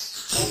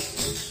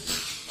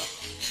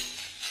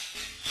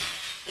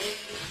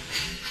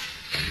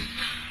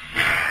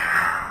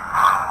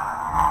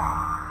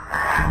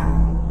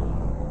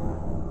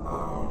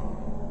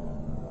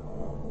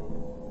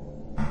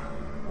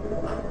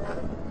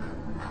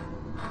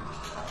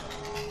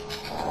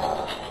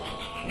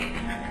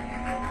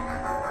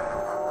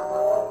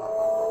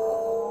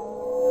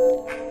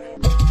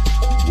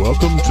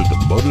Welcome to the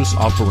Modus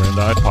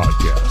Operandi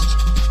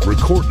Podcast,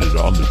 recorded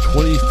on the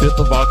 25th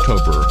of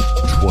October,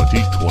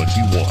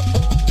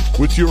 2021,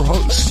 with your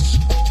hosts,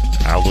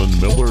 Alan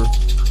Miller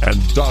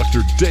and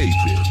Dr.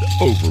 David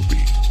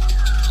Overby.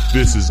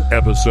 This is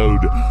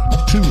episode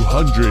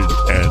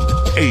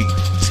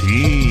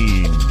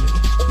 218.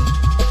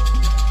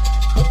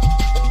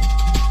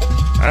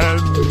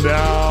 And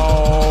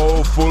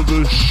now for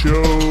the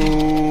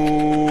show.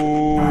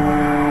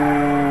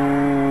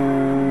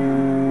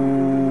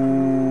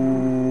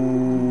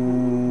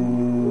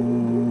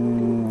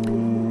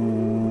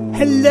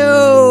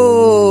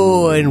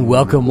 Hello, and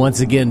welcome once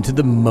again to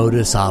the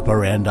Modus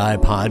Operandi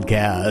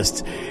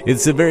Podcast.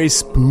 It's a very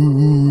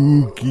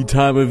spooky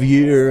time of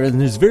year, and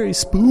there's very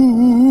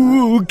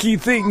spooky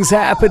things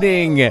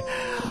happening.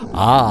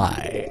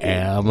 I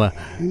am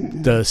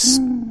the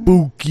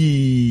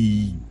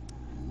spooky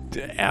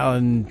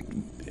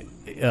Alan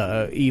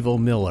Evil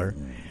Miller,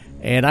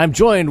 and I'm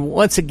joined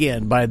once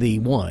again by the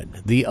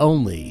one, the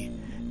only,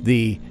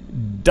 the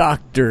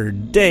Dr.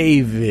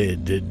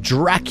 David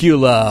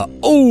Dracula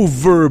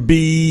Overby.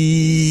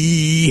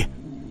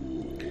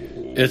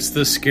 It's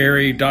the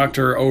scary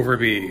Dr.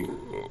 Overby.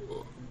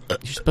 You're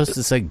supposed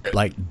to say,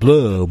 like,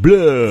 blah,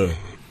 blah.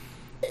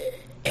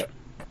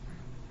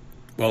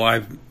 Well,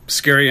 I'm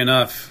scary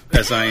enough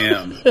as I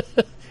am.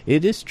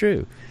 It is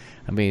true.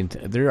 I mean,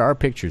 there are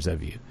pictures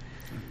of you.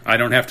 I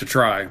don't have to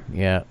try.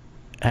 Yeah.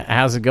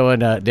 How's it going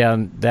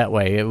down that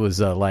way? It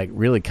was like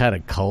really kind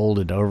of cold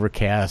and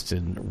overcast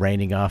and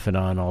raining off and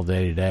on all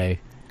day today.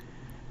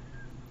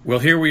 Well,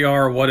 here we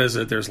are. What is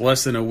it? There's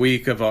less than a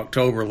week of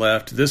October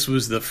left. This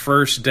was the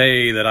first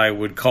day that I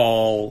would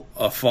call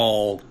a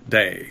fall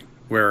day,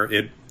 where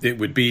it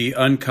would be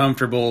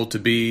uncomfortable to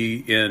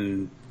be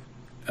in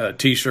a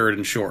T-shirt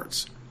and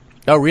shorts.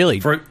 Oh,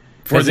 really?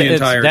 For the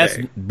entire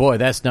day. Boy,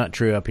 that's not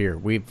true up here.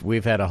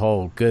 We've had a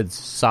whole good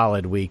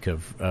solid week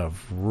of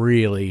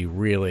really,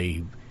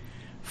 really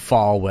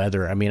fall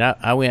weather. I mean,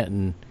 I went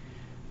and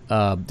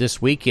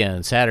this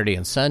weekend, Saturday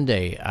and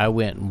Sunday, I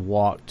went and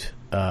walked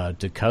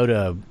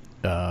Dakota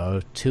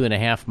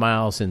 2.5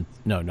 miles and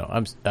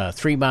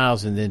 3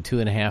 miles and then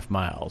 2.5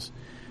 miles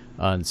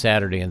on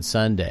Saturday and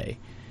Sunday,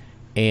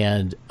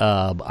 and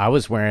I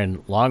was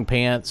wearing long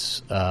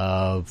pants,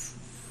 a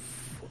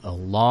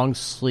long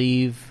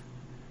sleeve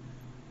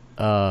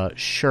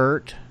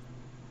shirt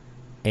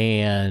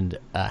and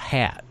a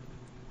hat,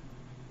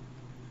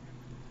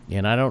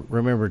 and I don't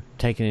remember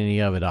taking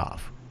any of it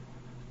off.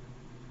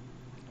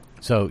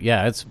 So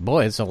yeah, it's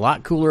a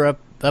lot cooler up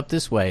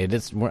this way.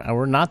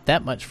 We're not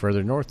that much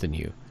further north than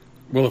you.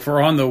 Well, if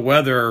we're on the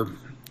weather,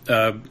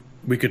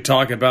 we could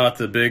talk about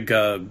the big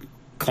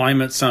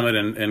climate summit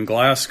in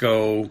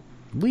Glasgow.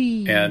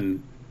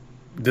 And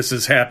this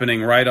is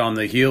happening right on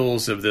the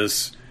heels of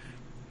this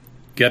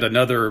yet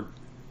another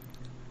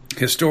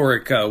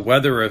historic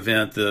weather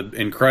event, the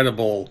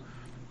incredible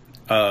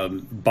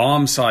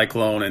bomb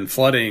cyclone and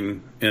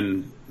flooding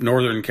in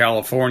Northern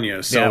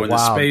California. So yeah, in the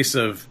space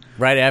of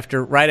right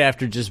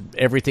after just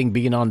everything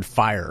being on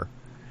fire.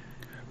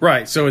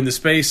 Right. So in the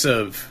space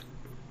of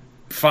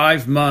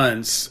 5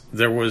 months,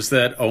 there was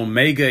that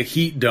Omega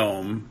heat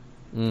dome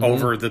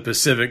over the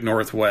Pacific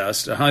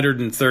Northwest,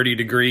 130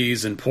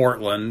 degrees in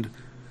Portland,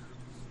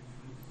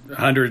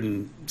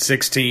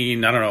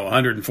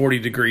 140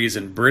 degrees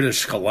in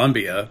British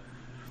Columbia.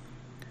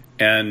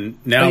 And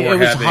now it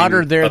was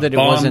hotter there than it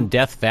was in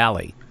Death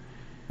Valley.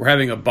 We're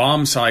having a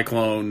bomb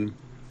cyclone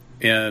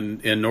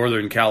in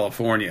Northern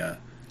California.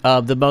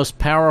 The most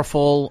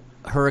powerful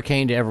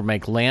hurricane to ever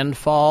make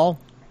landfall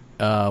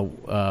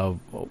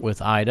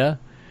with Ida.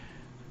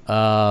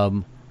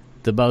 The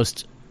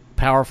most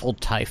powerful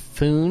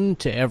typhoon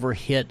to ever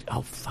hit.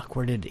 Oh, fuck,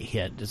 where did it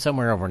hit?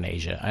 Somewhere over in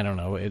Asia. I don't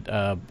know.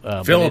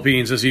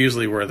 Philippines is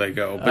usually where they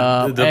go.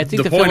 But I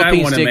think the point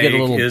Philippines I did get a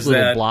want to make is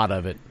little that blot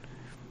of it.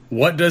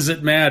 What does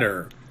it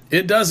matter?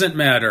 It doesn't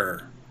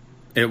matter.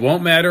 It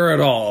won't matter at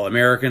all.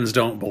 Americans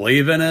don't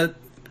believe in it.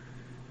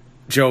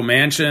 Joe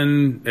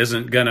Manchin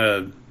isn't going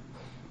to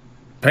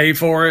pay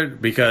for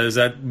it because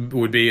that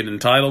would be an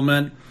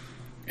entitlement.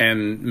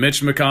 And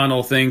Mitch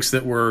McConnell thinks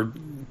that we're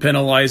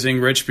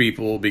penalizing rich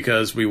people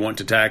because we want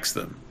to tax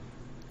them.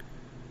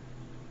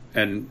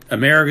 And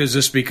America's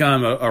just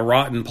become a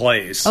rotten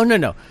place. Oh,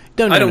 no.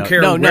 I don't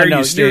care where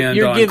you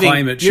stand on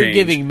climate change. You're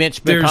giving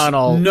Mitch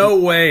McConnell... There's no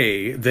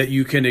way that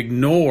you can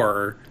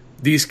ignore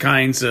these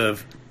kinds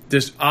of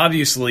this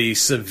obviously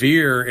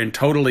severe and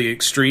totally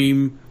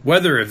extreme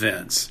weather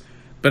events.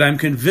 But I'm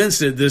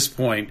convinced at this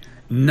point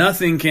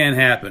nothing can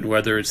happen,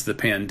 whether it's the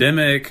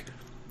pandemic,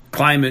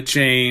 climate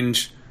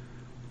change,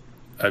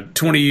 a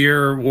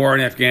 20-year war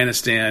in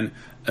Afghanistan.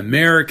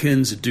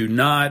 Americans do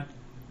not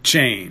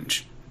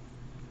change.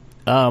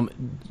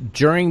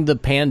 During the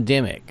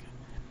pandemic,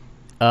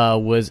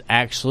 was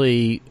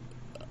actually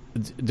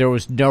there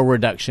was no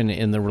reduction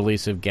in the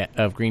release of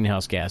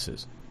greenhouse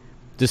gases,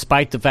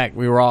 despite the fact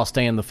we were all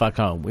staying the fuck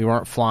home. We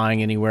weren't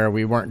flying anywhere.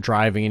 We weren't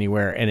driving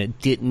anywhere, and it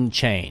didn't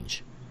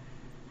change.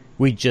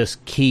 We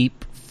just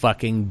keep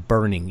fucking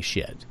burning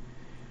shit.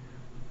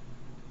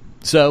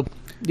 So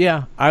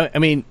Yeah, I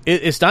mean,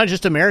 it's not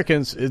just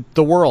Americans;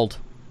 the world.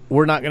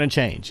 We're not going to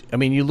change. I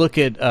mean, you look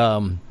at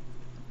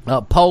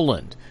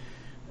Poland.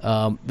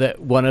 That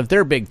one of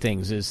their big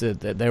things is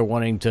that they're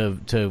wanting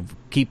to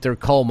keep their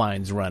coal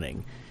mines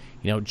running.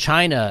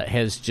 China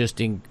has just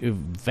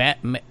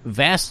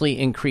vastly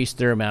increased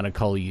their amount of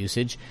coal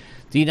usage.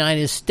 The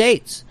United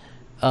States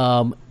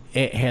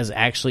it has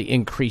actually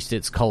increased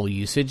its coal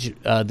usage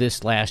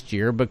this last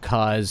year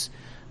because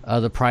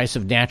the price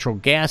of natural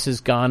gas has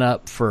gone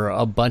up for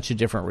a bunch of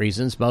different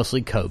reasons,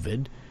 mostly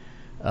COVID.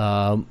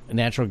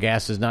 Natural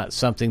gas is not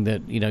something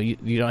that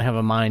you don't have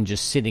a mine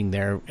just sitting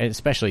there,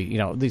 especially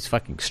these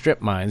fucking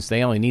strip mines.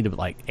 They only need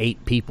like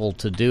 8 people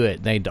to do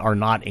it. They are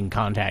not in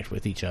contact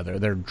with each other.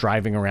 They're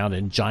driving around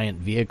in giant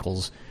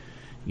vehicles,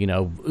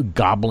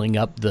 gobbling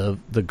up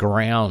the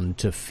ground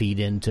to feed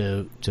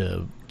into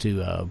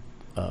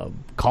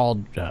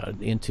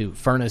into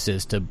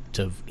furnaces to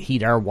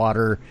heat our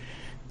water,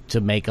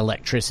 to make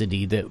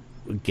electricity that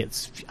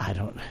gets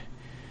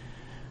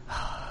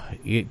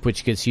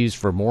which gets used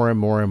for more and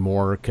more and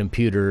more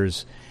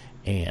computers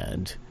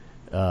and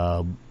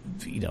all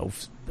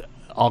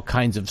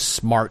kinds of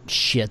smart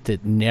shit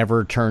that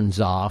never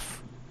turns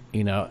off.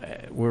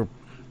 The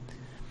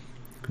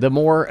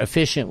more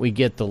efficient we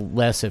get, the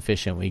less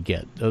efficient we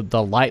get.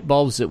 The light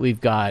bulbs that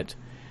we've got,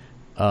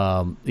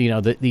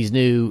 these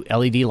new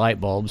LED light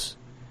bulbs.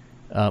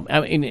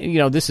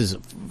 This is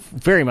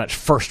very much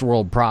first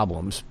world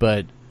problems,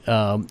 but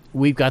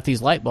we've got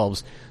these light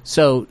bulbs,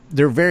 so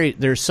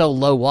they're so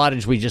low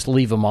wattage we just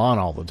leave them on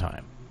all the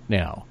time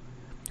now,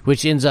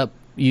 which ends up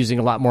using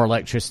a lot more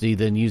electricity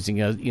than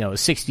using a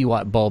 60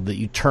 watt bulb that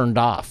you turned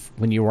off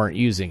when you weren't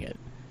using it.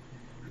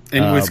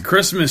 And with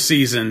Christmas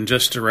season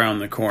just around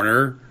the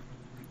corner,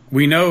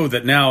 we know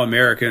that now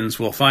Americans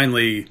will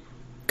finally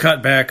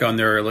cut back on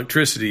their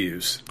electricity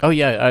use. Oh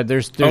yeah,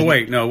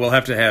 we'll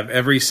have to have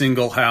every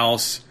single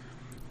house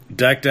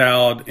decked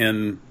out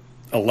in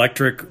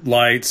electric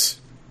lights,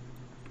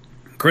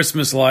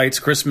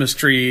 Christmas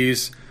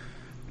trees,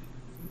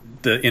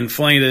 the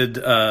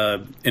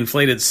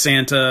inflated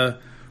Santa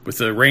with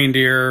the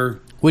reindeer,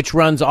 which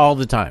runs all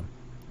the time.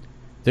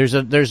 There's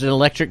an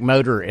electric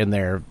motor in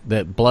there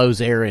that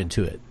blows air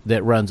into it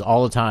that runs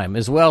all the time,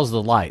 as well as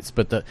the lights.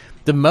 But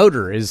the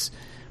motor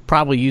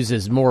probably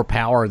uses more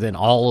power than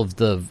all of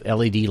the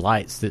LED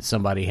lights that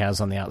somebody has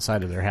on the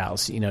outside of their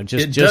house.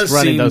 Just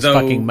running those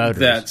fucking motors.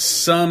 That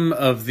some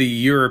of the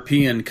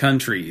European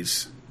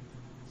countries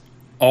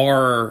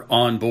are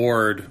on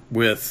board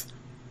with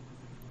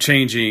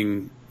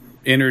changing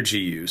energy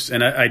use.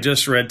 And I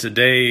just read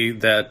today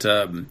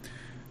that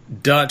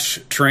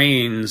Dutch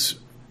trains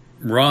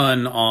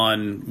run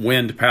on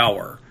wind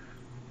power,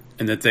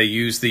 and that they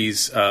use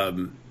these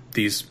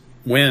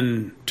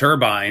wind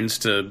turbines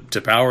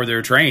to power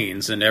their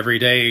trains, and every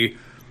day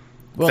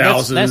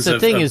thousands. That's the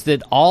thing is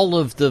that all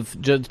of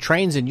the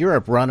trains in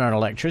Europe run on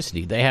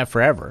electricity. They have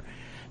forever.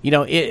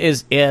 It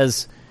is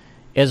as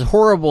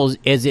horrible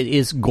as it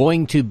is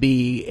going to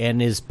be,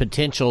 and is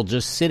potential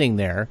just sitting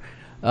there.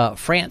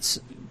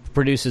 France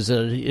produces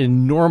an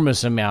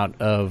enormous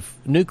amount of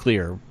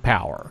nuclear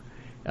power.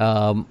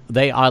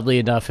 They, oddly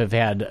enough, have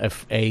had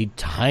a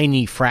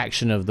tiny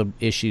fraction of the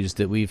issues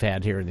that we've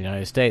had here in the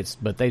United States,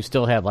 but they've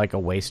still had like a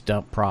waste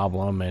dump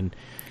problem. And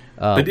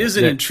but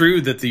isn't it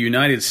true that the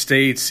United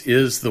States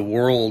is the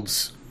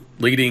world's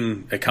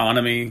leading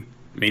economy?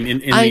 I mean, in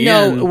the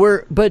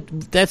end, but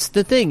that's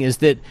the thing, is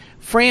that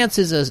France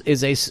is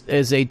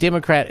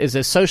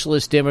a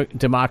socialist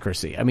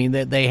democracy. I mean,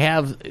 they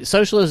have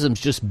socialism's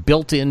just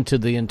built into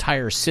the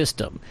entire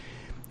system,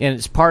 and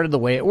it's part of the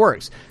way it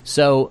works.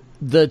 So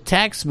the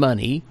tax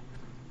money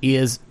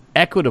is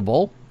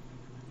equitable,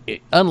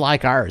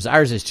 unlike ours.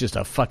 Ours is just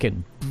a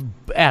fucking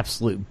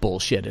absolute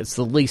bullshit. It's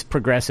the least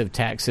progressive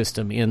tax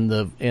system in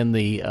the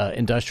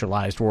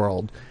industrialized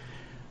world.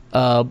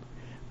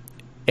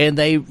 And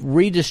they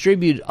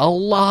redistribute a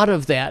lot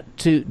of that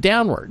to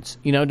downwards,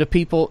 to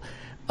people.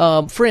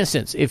 For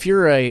instance, if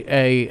you're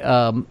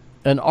an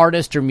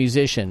artist or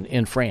musician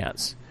in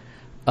France,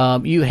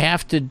 you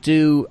have to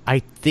do, I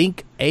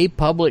think, a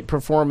public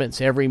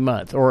performance every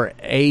month, or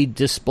a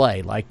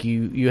display. Like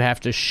you have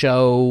to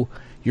show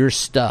your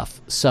stuff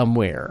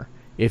somewhere.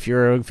 If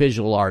you're a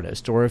visual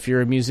artist, or if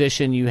you're a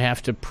musician, you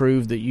have to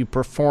prove that you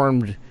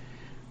performed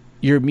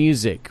your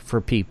music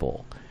for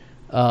people,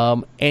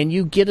 and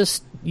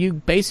you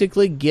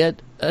basically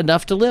get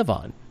enough to live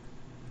on,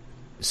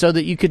 so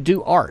that you could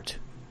do art.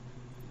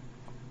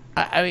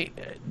 I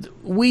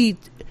mean,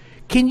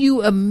 can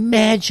you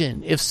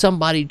imagine if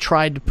somebody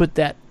tried to put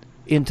that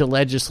into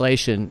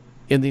legislation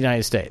in the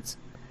United States?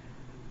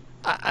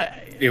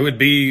 It would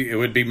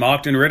be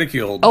mocked and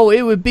ridiculed. Oh,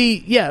 it would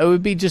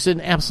be just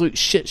an absolute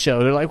shit show.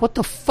 They're like, "What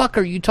the fuck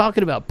are you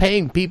talking about?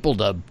 Paying people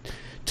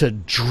to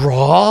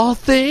draw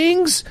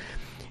things?"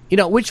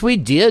 Which we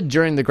did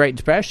during the Great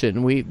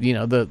Depression. We,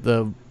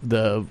 the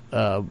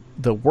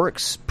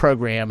Works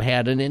program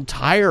had an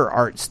entire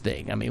arts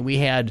thing. I mean, we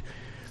had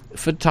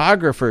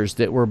photographers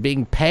that were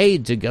being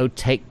paid to go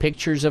take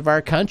pictures of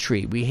our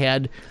country. We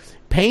had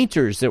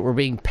painters that were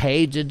being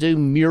paid to do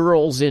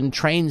murals in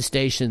train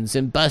stations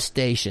and bus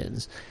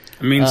stations.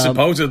 I mean,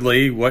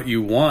 supposedly what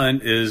you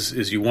want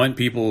is you want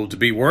people to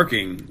be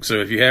working. So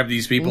if you have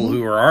these people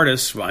who are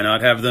artists, why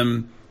not have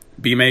them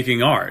be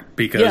making art?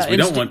 Because we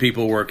don't want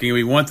people working.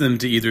 We want them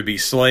to either be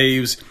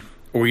slaves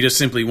or we just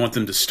simply want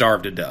them to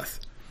starve to death.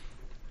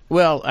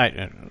 Well, I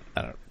don't,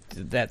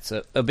 that's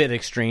a bit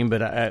extreme,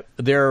 but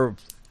there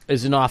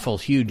is an awful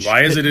huge...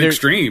 Why is it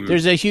extreme?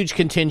 There's a huge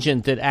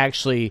contingent that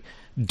actually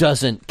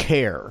doesn't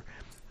care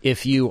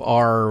if you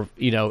are,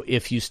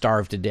 if you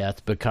starve to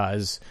death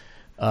because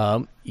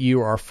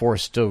you are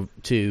forced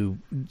to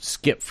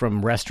skip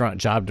from restaurant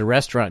job to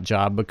restaurant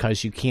job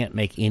because you can't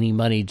make any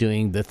money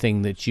doing the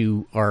thing that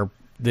you are,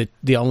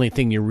 the only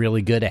thing you're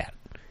really good at.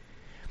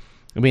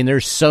 I mean,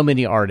 there's so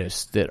many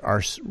artists that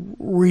are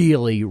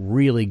really,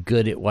 really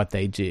good at what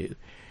they do,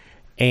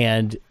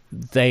 and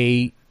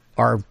they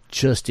are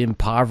just in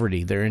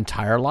poverty their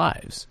entire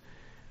lives.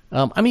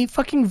 I mean,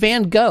 fucking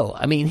Van Gogh.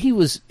 I mean,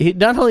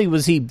 not only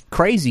was he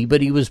crazy, but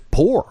he was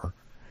poor.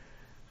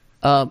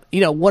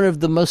 One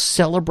of the most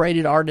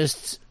celebrated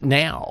artists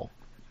now.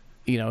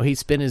 He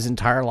spent his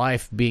entire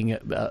life being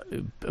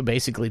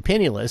basically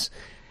penniless,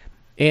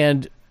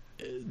 and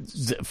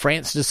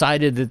France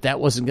decided that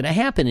wasn't going to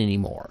happen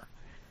anymore.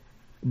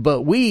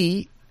 But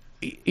we,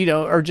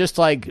 are just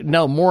like,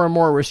 no, more and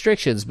more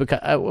restrictions.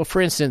 Because,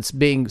 for instance,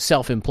 being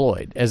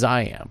self-employed, as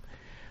I am,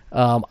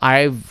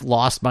 I've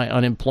lost my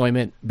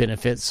unemployment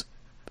benefits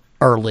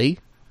early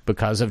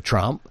because of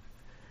Trump.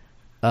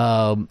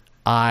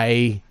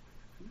 I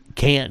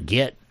can't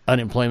get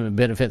unemployment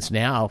benefits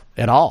now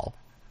at all.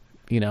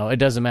 It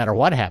doesn't matter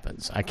what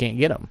happens. I can't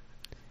get them.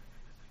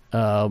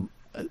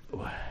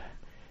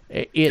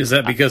 Is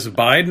that because of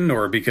Biden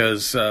or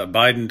because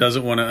Biden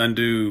doesn't want to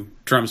undo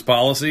Trump's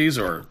policies?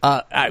 Or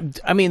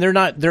I mean, they're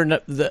not.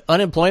 The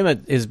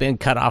unemployment has been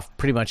cut off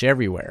pretty much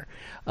everywhere.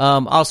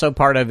 Also,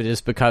 part of it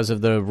is because of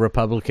the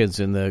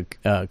Republicans in the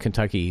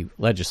Kentucky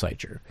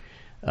legislature.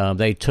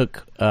 They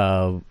took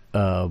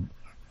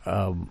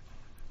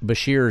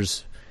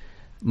Bashir's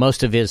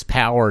most of his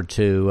power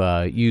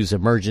to use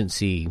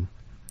emergency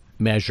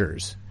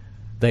measures.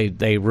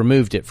 They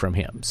removed it from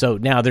him. So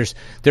now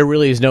there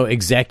really is no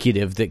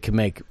executive that can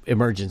make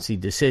emergency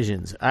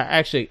decisions.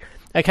 I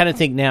kind of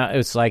think now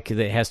it's like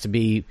it has to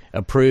be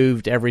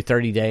approved every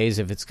 30 days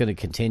if it's going to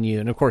continue.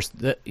 And of course,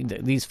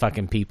 these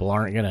fucking people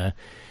aren't going to,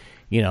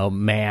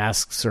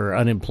 masks or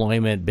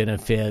unemployment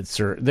benefits,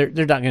 or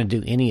they're not going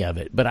to do any of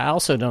it. But I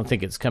also don't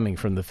think it's coming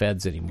from the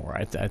feds anymore.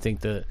 I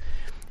think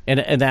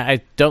and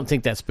I don't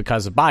think that's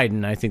because of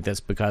Biden. I think that's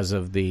because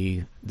of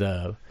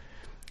though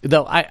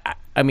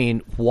I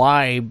mean,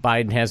 why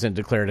Biden hasn't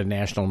declared a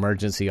national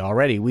emergency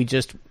already? We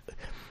just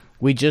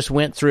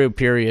went through a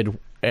period.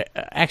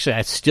 Actually,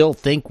 I still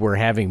think we're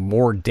having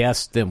more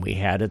deaths than we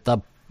had at the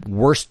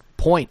worst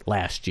point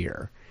last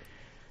year.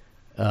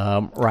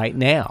 Right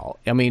now,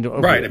 I mean,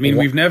 right. I mean,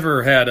 we've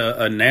never had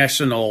a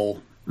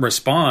national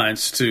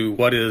response to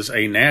what is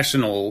a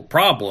national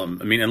problem.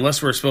 I mean,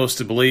 unless we're supposed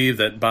to believe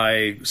that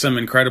by some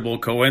incredible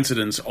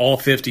coincidence, all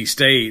 50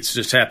 states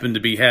just happen to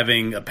be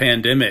having a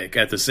pandemic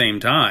at the same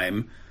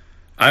time,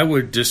 I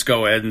would just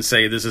go ahead and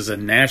say this is a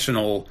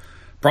national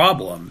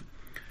problem.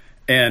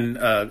 And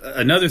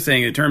another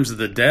thing in terms of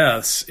the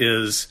deaths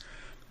is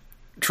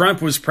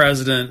Trump was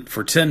president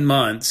for 10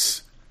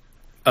 months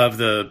of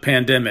the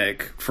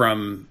pandemic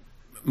from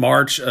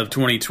March of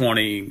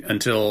 2020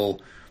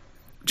 until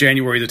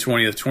January the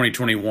 20th,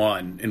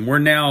 2021. And we're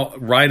now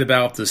right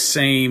about the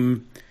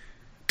same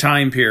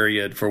time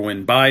period for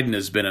when Biden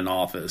has been in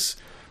office.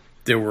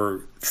 There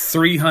were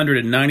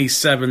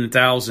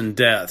 397,000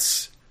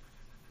 deaths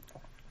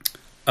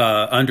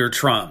under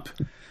Trump.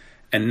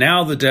 And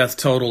now the death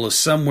total is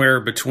somewhere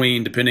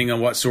between, depending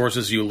on what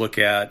sources you look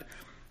at,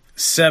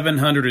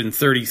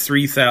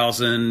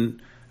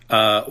 733,000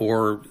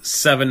 or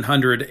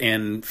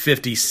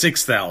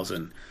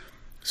 756,000.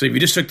 So if you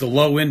just took the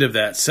low end of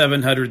that,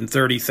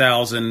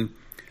 730,000,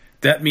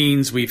 that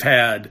means we've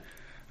had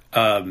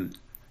at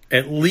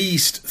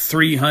least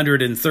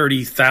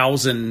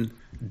 330,000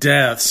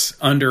 deaths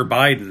under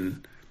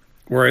Biden,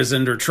 whereas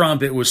under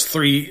Trump it was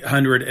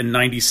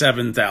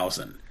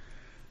 397,000.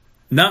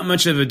 Not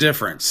much of a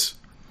difference.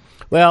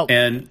 Well,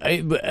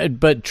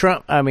 but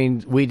Trump, I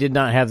mean, we did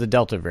not have the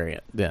Delta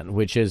variant then,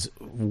 which is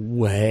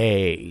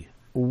way,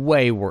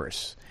 way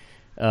worse.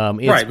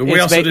 Right, but we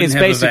also didn't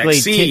have a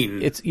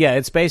vaccine.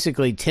 It's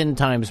basically 10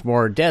 times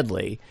more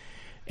deadly,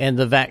 and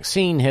the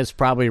vaccine has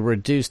probably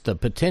reduced the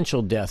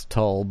potential death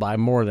toll by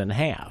more than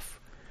half.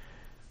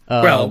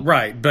 Well,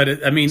 right, but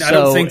I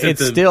don't think that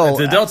the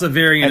Delta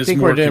variant is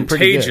more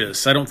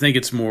contagious. I don't think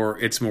it's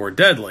more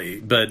deadly.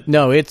 But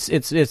no,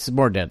 it's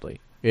more deadly.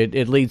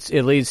 It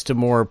leads to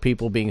more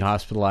people being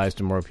hospitalized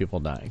and more people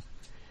dying.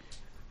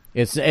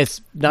 It's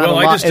not a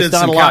lot. I just did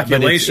some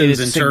calculations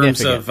in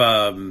terms of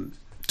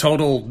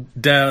total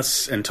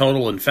deaths and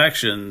total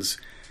infections,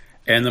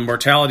 and the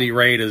mortality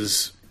rate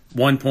is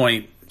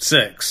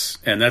 1.6,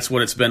 and that's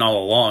what it's been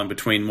all along,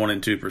 between 1%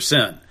 and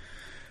 2%.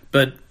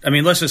 But I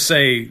mean, let's just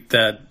say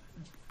that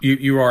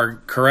you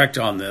are correct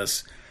on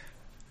this.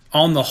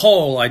 On the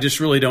whole, I just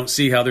really don't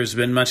see how there's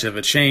been much of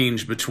a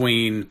change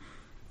between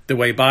the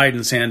way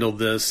Biden's handled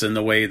this and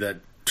the way that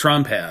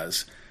Trump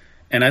has.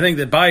 And I think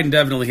that Biden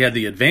definitely had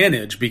the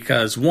advantage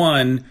because,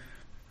 one,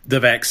 the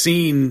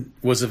vaccine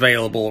was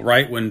available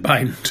right when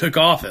Biden took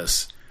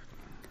office.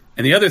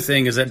 And the other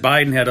thing is that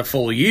Biden had a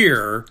full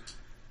year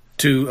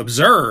to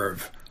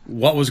observe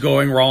what was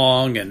going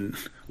wrong and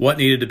what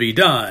needed to be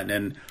done.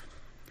 And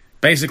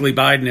basically,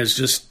 Biden has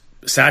just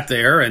sat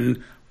there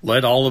and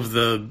let all of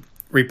the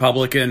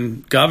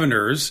Republican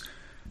governors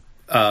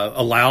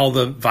allow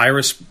the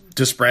virus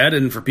to spread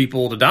and for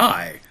people to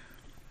die.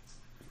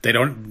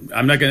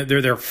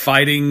 They're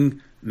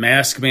fighting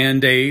mask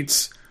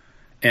mandates.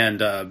 And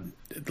the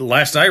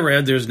last I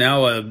read, there's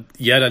now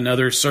yet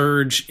another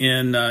surge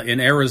in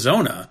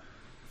Arizona.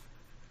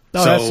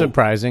 Oh, that's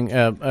surprising.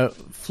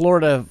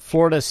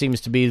 Florida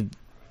seems to be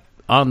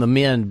on the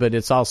mend, but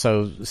it's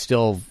also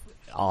still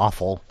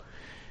awful.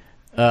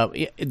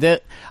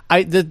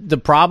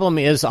 The problem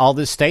is all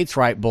this states'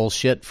 right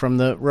bullshit from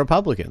the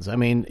Republicans. I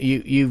mean,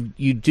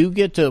 you do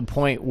get to a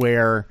point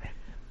where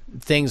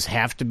things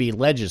have to be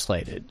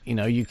legislated. You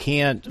know, you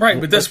can't.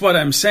 Right, but that's what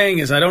I'm saying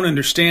is I don't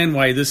understand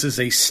why this is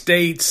a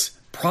state's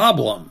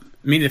problem.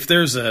 I mean, if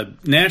there's a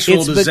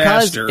natural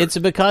disaster, it's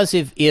because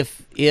give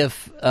you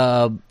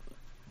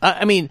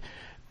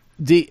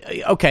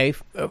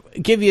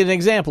an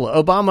example.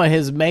 Obama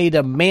has made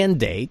a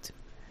mandate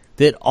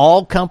that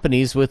all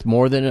companies with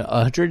more than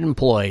 100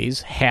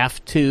 employees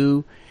have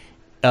to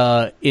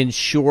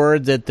ensure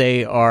that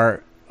they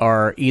are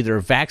either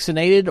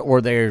vaccinated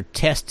or they're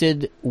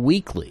tested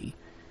weekly.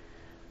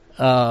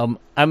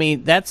 I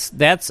mean, that's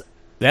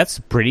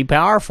pretty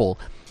powerful.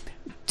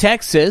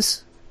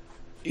 Texas,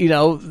 you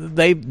know,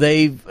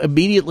 they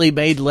immediately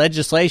made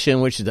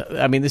legislation, which,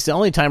 I mean, this is the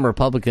only time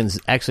Republicans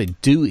actually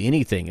do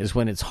anything is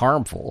when it's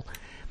harmful.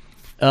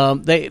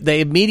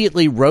 They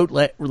immediately wrote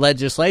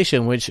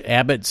legislation, which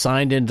Abbott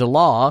signed into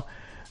law,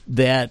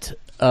 that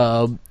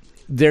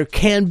there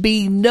can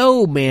be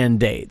no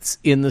mandates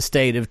in the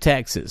state of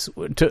Texas,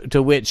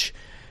 to which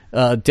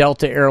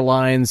Delta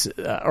Airlines,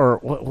 or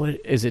what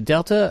is it,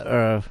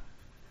 Delta?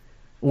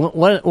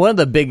 One or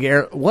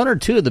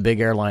two of the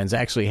big airlines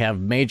actually have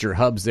major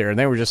hubs there, and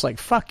they were just like,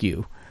 fuck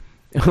you.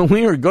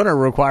 We are going to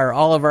require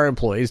all of our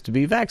employees to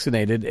be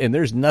vaccinated, and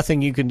there's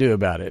nothing you can do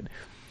about it.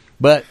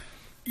 But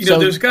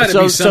there's got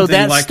to be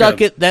something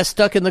that's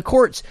stuck in the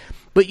courts.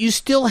 But you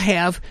still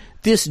have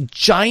this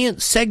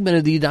giant segment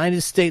of the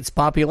United States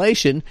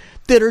population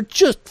that are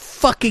just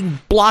fucking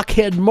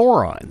blockhead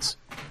morons.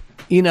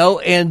 You know,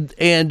 and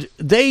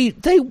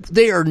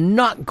they are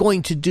not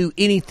going to do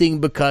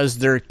anything because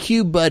they're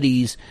Q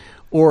buddies,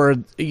 or,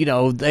 you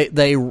know,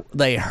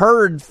 they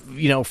heard,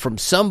 you know, from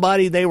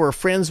somebody they were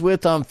friends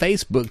with on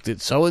Facebook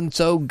that so and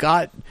so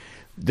got.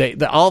 They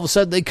all of a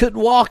sudden they couldn't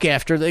walk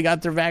after they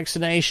got their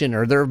vaccination,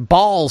 or their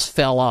balls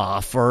fell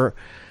off, or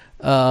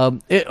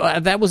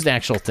that was an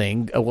actual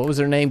thing. What was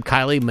her name?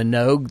 Kylie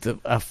Minogue,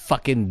 a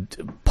fucking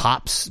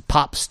pop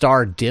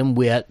star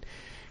dimwit.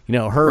 You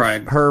know,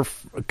 her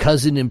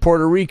cousin in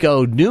Puerto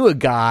Rico knew a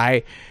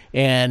guy,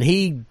 and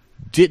he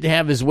didn't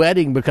have his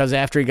wedding because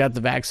after he got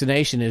the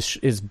vaccination,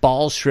 his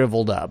balls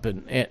shriveled up,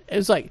 and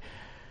it's like.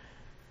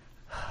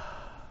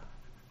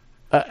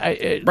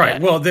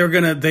 Well,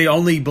 they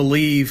only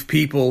believe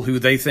people who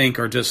they think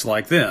are just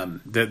like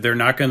them. That they're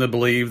not going to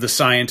believe the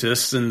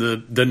scientists and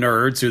the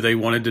nerds who they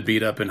wanted to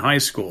beat up in high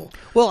school.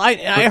 Well,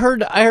 I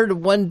heard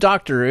one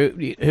doctor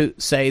who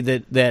say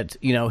that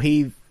you know,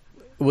 he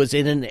was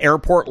in an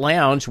airport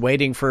lounge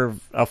waiting for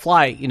a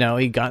flight. You know,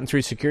 he'd gotten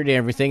through security and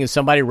everything, and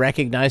somebody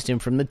recognized him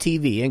from the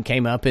TV and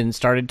came up and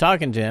started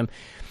talking to him.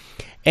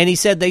 And he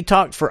said they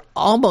talked for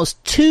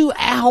almost 2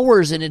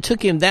 hours, and it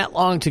took him that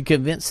long to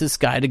convince this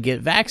guy to get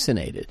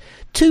vaccinated.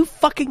 2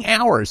 fucking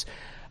hours.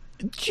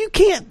 You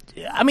can't,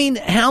 I mean,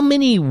 how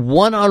many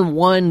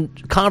one-on-one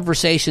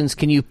conversations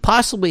can you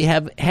possibly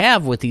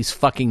have with these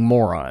fucking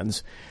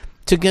morons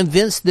to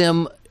convince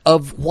them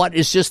of what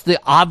is just the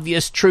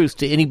obvious truth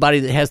to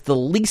anybody that has the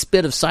least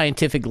bit of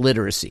scientific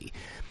literacy?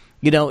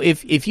 You know,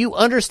 if you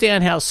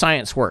understand how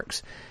science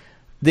works,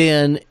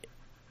 then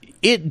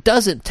it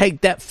doesn't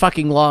take that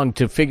fucking long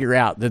to figure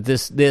out that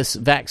this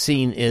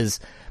vaccine is,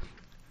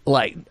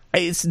 like,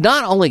 it's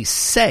not only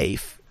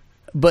safe,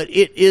 but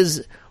it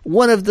is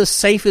one of the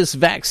safest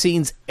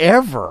vaccines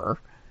ever,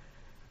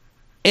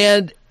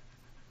 and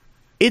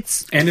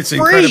it's free.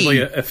 Incredibly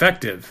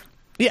effective.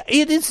 Yeah,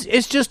 it is.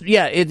 It's just,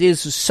 yeah, it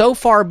is so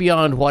far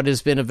beyond what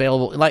has been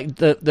available. Like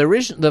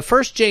the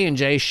first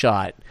J&J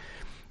shot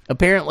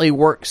apparently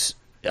works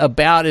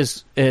about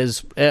as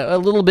a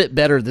little bit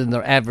better than the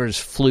average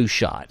flu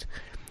shot,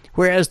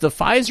 whereas the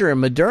Pfizer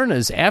and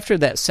Moderna's after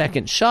that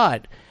second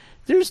shot,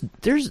 there's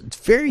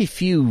very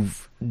few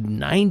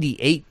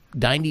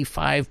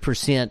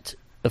 95%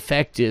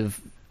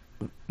 effective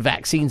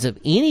vaccines of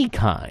any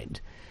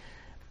kind,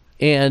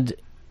 and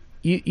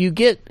you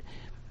get.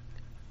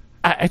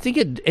 I think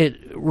it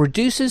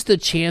reduces the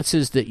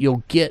chances that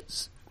you'll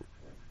get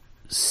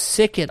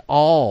sick at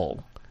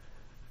all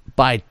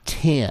by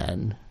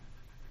 10,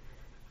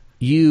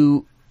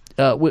 you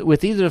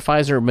with either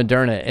Pfizer or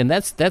Moderna, and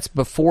that's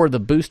before the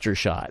booster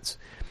shots,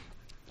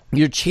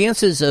 your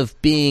chances of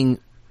being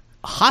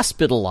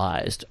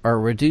hospitalized are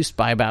reduced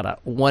by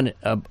about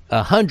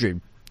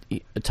 100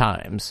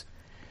 times,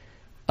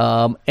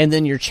 and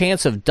then your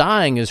chance of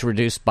dying is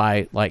reduced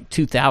by like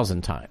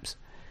 2,000 times.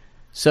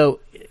 So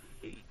it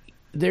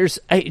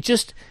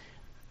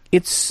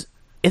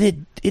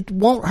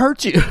won't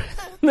hurt you.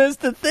 That's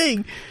the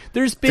thing.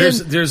 There's been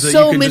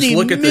so many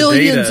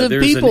millions of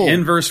people. There's an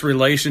inverse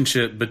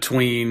relationship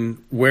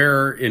between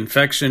where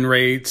infection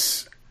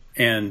rates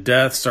and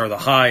deaths are the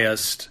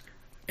highest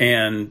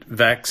and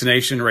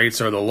vaccination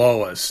rates are the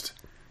lowest,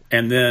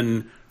 and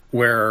then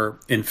where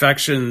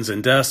infections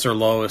and deaths are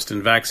lowest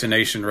and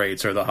vaccination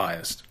rates are the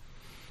highest.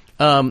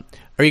 Are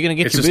you going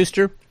to get your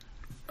booster?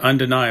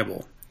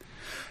 Undeniable.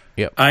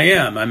 Yep. I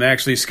am. I'm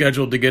actually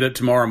scheduled to get it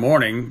tomorrow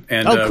morning,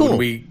 and cool. When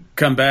we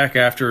come back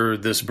after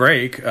this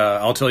break,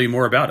 I'll tell you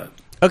more about it.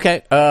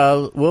 Okay,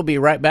 we'll be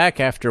right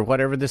back after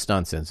whatever this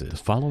nonsense is. The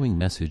following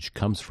message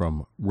comes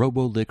from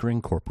Robo Liquor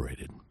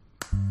Incorporated.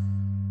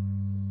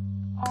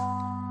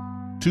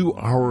 To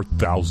our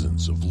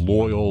thousands of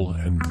loyal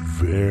and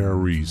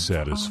very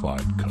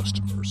satisfied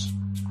customers,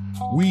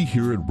 we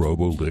here at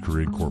Robo Liquor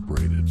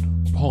Incorporated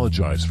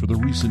apologize for the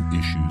recent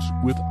issues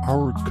with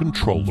our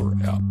controller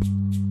app.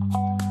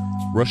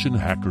 Russian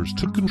hackers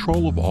took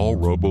control of all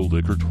Robo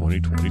Liquor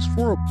 2020s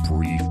for a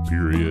brief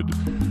period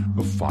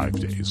of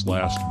 5 days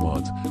last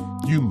month.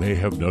 You may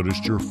have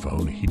noticed your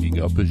phone heating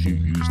up as you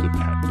use the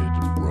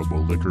patented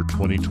Robo Liquor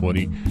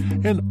 2020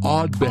 and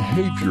odd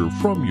behavior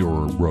from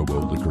your Robo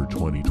Liquor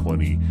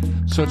 2020,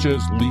 such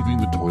as leaving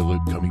the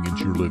toilet, coming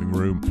into your living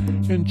room,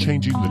 and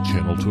changing the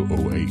channel to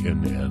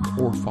OANN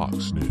or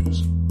Fox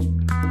News.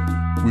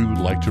 We would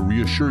like to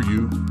reassure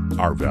you,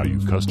 our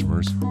valued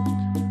customers,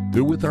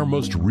 that with our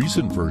most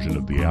recent version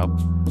of the app,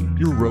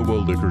 your Robo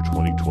Liquor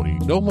 2020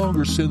 no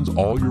longer sends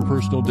all your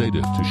personal data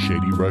to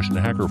shady Russian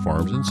hacker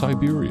farms in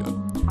Siberia,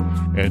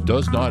 and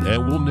does not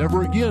and will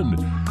never again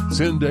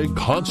send a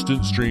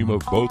constant stream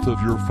of both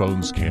of your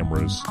phone's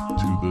cameras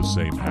to the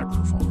same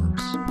hacker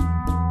farms.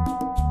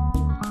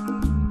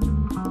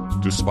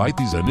 Despite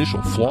these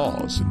initial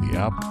flaws in the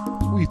app,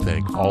 we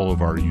thank all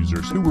of our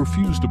users who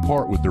refused to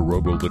part with their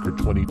Robo Liquor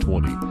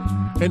 2020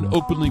 and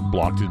openly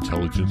blocked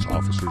intelligence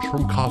officers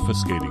from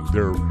confiscating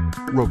their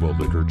Robo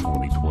Liquor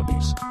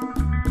 2020s.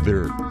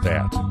 They're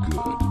that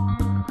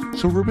good.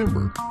 So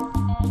remember,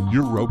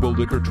 your Robo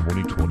Liquor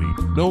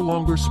 2020 no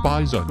longer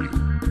spies on you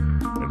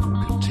and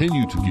will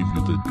continue to give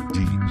you the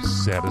deep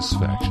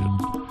satisfaction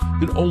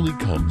that only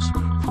comes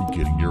from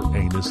getting your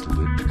anus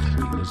licked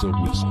clean as a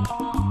whistle.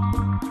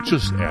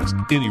 Just ask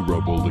any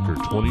Robo Liquor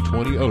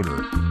 2020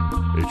 owner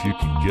if you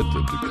can get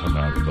them to come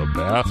out of the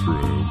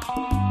bathroom.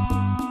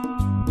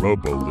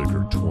 Robo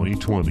Liquor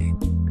 2020.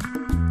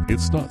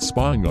 It's not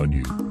spying on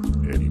you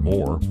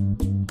anymore.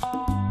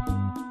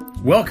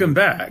 Welcome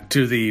back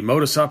to the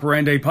Modus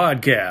Operandi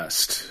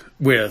podcast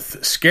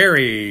with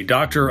Scary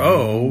Dr.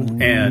 O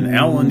and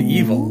Alan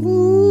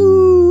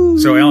Evil.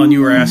 So, Alan,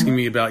 you were asking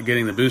me about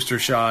getting the booster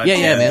shot.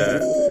 Yeah,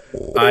 man.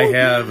 I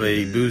have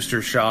a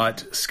booster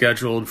shot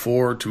scheduled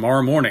for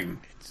tomorrow morning.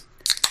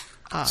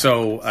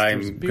 So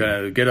I'm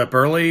going to get up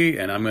early,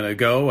 and I'm going to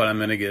go, and I'm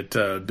going to get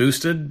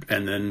boosted,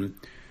 and then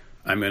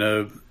I'm going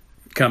to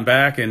come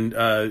back. And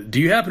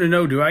do you happen to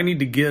know, do I need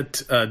to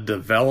get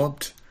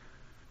developed?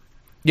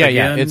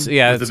 Yeah. It's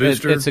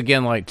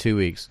again like 2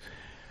 weeks.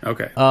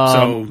 Okay.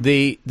 So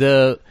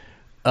the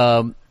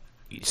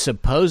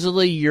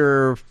supposedly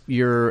your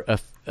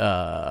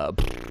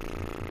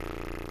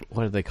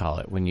what do they call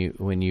it when you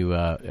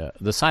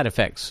the side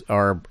effects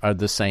are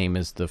the same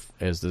as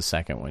the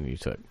second one you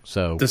took.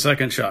 So the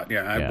second shot,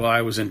 yeah.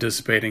 I was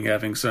anticipating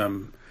having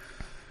some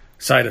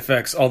side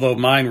effects, although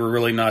mine were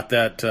really not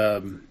that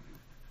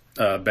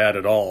bad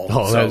at all.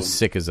 Oh, I was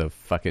sick as a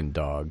fucking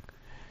dog.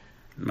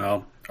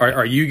 Well,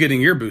 are you getting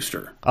your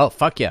booster? Oh,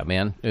 fuck yeah,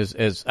 man! As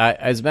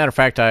a matter of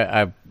fact,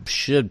 I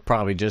should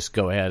probably just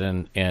go ahead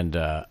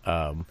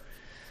and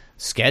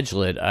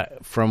schedule it.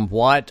 From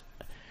what.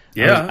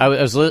 Yeah, I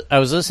was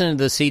listening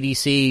to the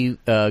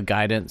CDC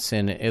guidance,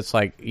 and it's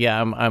like, yeah,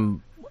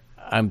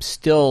 I'm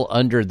still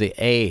under the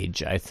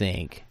age, I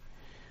think,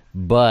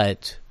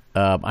 but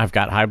I've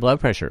got high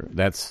blood pressure.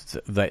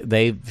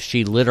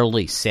 She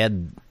literally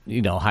said,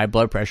 high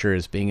blood pressure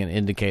is being an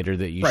indicator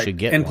that you should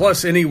get. And one.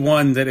 Plus,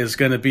 anyone that is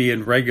going to be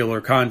in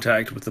regular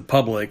contact with the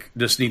public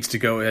just needs to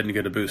go ahead and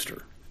get a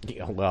booster.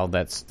 Yeah, well,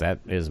 that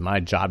is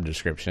my job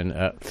description.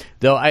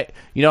 Though I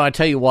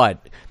tell you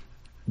what,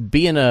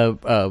 being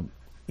a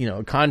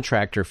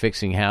contractor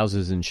fixing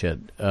houses and shit,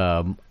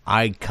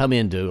 I come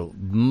into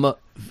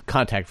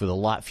contact with a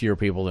lot fewer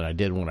people than I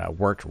did when I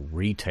worked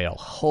retail.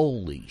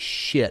 Holy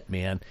shit,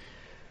 man.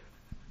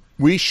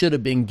 We should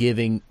have been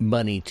giving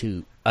money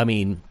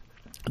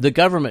the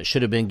government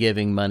should have been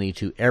giving money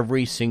to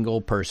every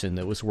single person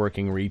that was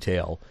working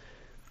retail.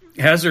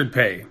 Hazard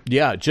pay.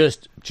 Yeah,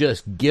 just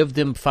give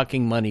them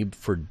fucking money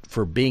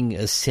for being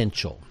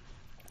essential.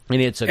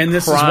 And it's a and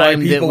this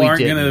crime is why people aren't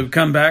going to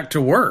come back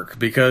to work,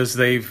 because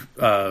they've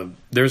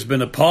there's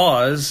been a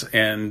pause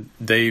and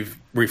they've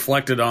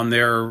reflected on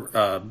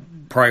their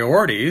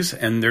priorities,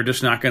 and they're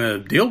just not going to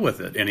deal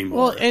with it anymore.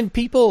 Well, and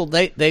people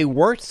they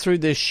worked through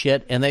this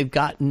shit and they've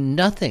gotten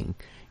nothing.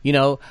 You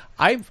know,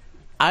 I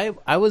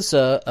was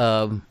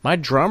my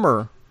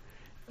drummer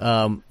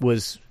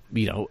was,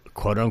 you know,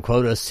 quote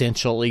unquote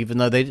essential, even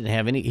though they didn't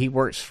have any. He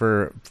works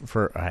or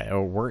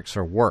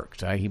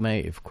worked. He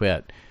may have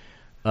quit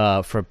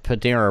for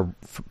Panera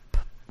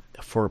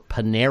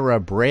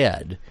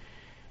Bread,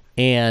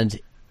 and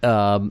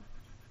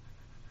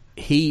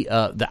he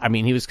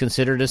was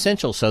considered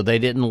essential, so they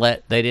didn't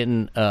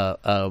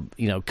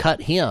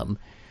cut him,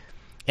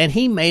 and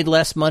he made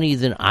less money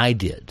than I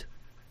did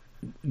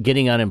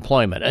getting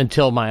unemployment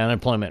until my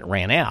unemployment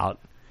ran out.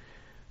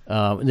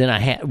 Then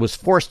I was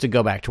forced to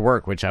go back to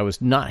work, which I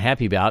was not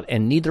happy about,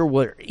 and neither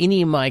were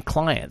any of my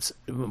clients.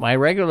 My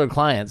regular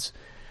clients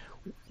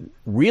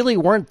really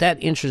weren't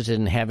that interested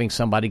in having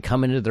somebody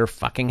come into their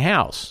fucking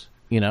house,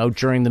 you know,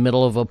 during the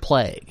middle of a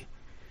plague.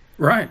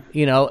 Right.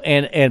 You know,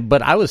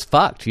 but I was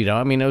fucked, you know.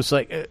 I mean, it was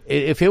like,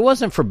 if it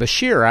wasn't for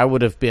Bashir, I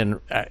would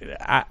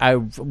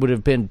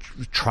have been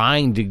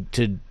trying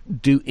to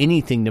do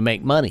anything to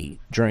make money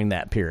during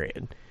that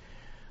period.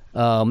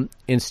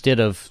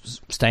 Instead of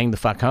staying the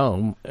fuck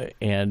home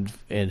and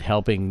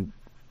helping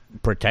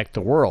protect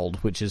the world,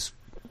 which is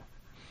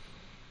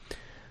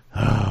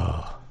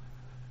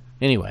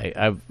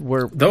anyway.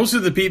 Those are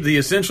the people. The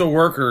essential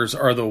workers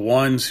are the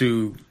ones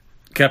who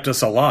kept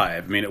us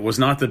alive. I mean, it was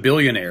not the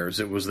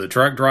billionaires; it was the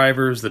truck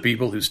drivers, the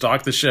people who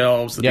stocked the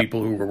shelves, the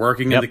people who were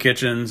working in the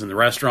kitchens and the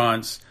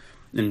restaurants,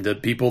 and the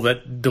people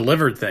that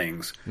delivered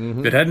things.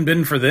 If it hadn't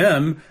been for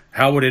them,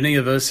 how would any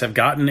of us have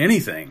gotten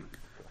anything?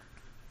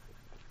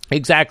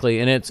 Exactly,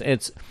 and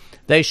it's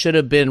they should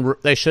have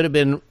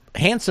been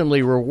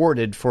handsomely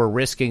rewarded for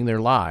risking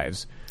their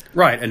lives.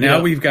 Right, and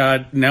now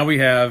we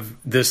have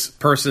this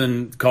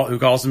person who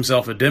calls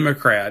himself a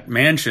Democrat,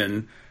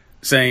 Manchin,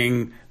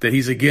 saying that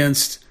he's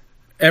against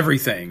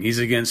everything. He's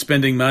against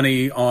spending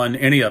money on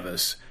any of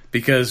us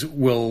because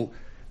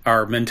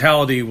our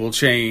mentality will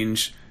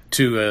change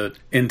to a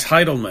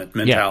entitlement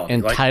mentality.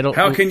 Yeah,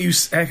 how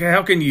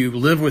can you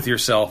live with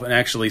yourself and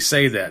actually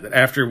say that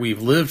after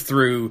we've lived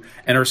through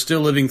and are still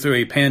living through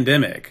a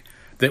pandemic,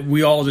 that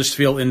we all just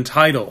feel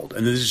entitled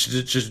and this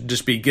should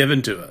just be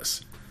given to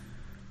us?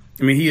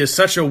 I mean, he is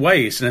such a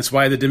waste, and that's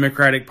why the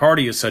Democratic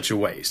Party is such a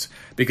waste,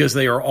 because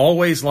they are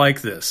always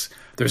like this.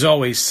 There's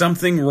always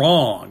something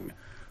wrong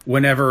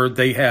whenever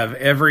they have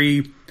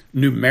every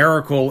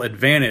numerical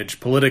advantage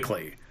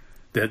politically.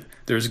 That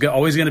there's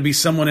always going to be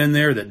someone in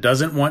there that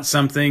doesn't want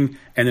something,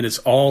 and then it's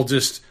all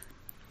just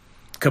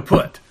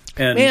kaput.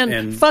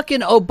 And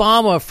fucking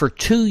Obama for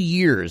 2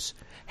 years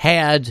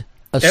had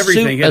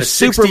everything. He had a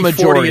super 60-40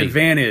 majority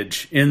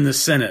advantage in the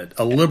Senate,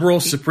 a liberal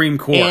Supreme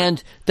Court,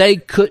 and they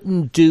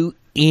couldn't do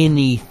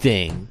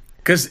anything.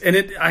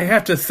 I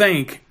have to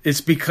think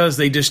it's because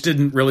they just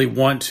didn't really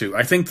want to.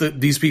 I think that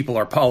these people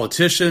are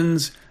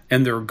politicians,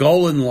 and their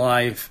goal in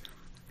life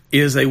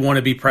is they want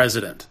to be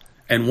president.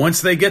 And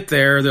once they get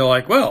there, they're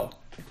like, well,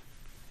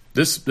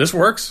 this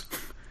works.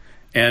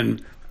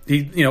 And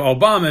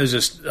Obama is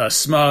just a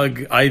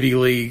smug Ivy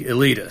League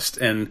elitist,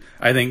 and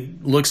I think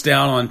looks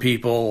down on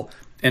people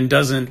and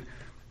doesn't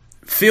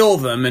feel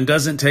them and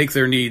doesn't take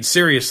their needs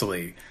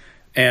seriously.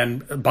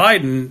 And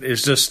Biden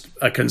is just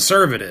a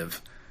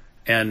conservative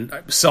and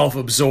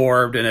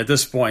self-absorbed, and at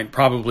this point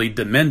probably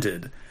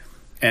demented,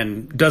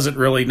 and doesn't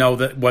really know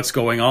what's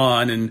going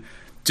on, and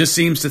just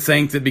seems to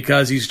think that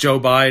because he's Joe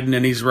Biden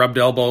and he's rubbed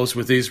elbows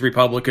with these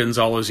Republicans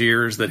all his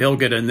years that he'll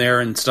get in there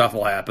and stuff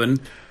will happen.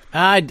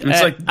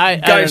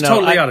 Guy's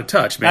totally out of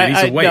touch, man.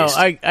 He's a waste.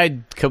 No, I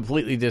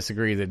completely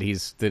disagree that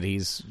he's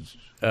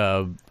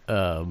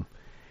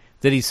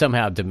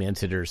somehow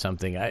demented or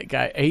something.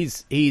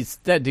 He's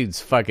that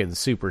dude's fucking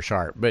super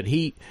sharp, but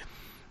he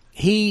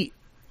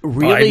really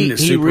Biden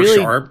is super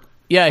sharp.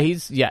 Yeah,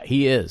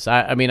 he is.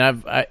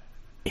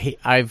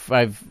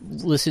 I've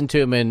listened to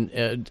him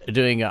in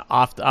doing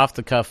off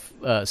the cuff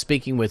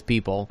speaking with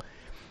people,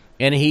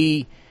 and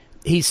he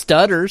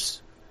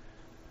stutters,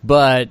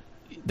 but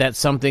that's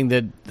something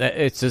that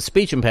it's a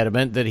speech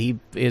impediment that he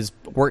has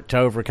worked to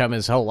overcome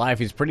his whole life.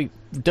 He's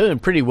doing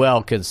pretty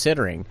well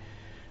considering,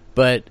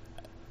 but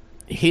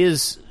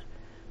his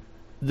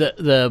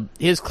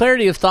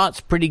clarity of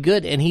thought's pretty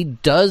good, and he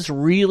does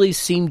really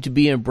seem to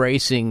be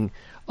embracing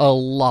a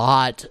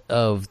lot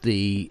of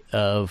the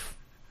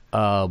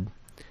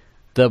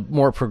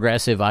more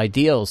progressive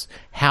ideals.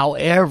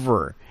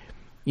 However,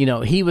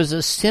 he was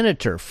a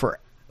senator for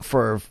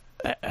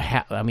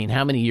how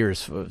many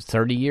years?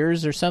 30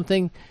 years or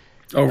something?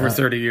 Over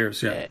 30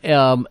 years,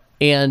 yeah.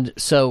 And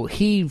so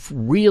he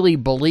really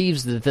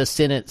believes that the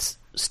Senate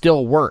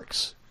still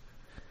works.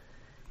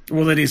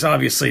 Well, that he's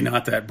obviously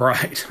not that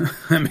bright.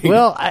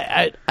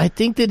 I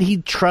think that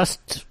he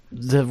trusts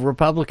the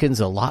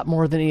Republicans a lot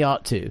more than he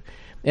ought to.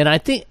 And I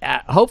think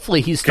hopefully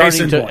he's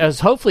starting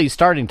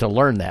to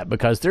learn that,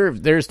 because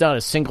there's not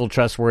a single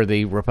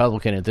trustworthy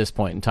Republican at this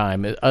point in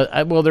time.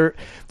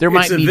 There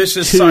might be a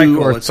vicious two cycle.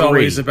 or It's three.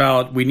 always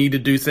about, we need to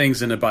do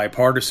things in a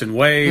bipartisan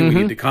way. We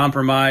need to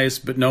compromise,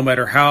 but no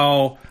matter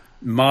how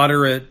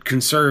moderate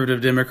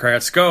conservative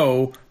Democrats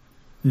go,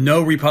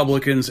 no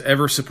Republicans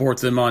ever support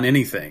them on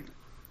anything.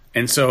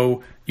 And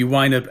so you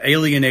wind up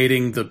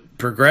alienating the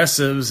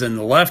progressives and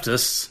the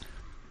leftists.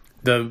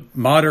 The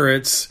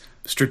moderates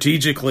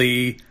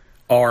strategically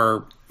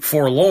are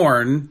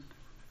forlorn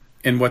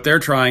in what they're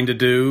trying to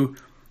do,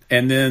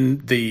 and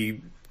then the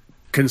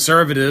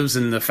conservatives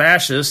and the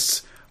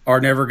fascists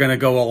are never going to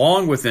go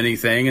along with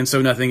anything, and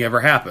so nothing ever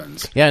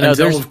happens.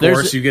 Until, of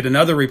course, you get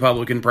another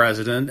Republican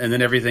president, and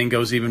then everything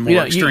goes even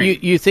more extreme.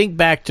 You think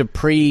back to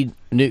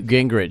pre-Newt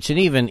Gingrich, and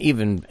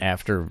even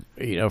after,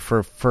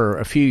 for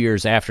a few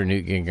years after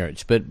Newt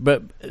Gingrich,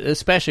 but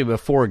especially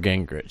before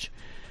Gingrich,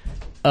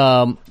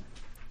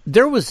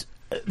 there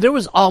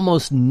was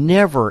almost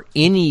never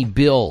any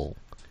bill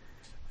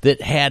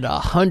that had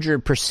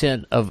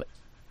 100% of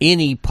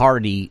any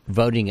party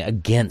voting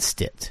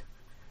against it.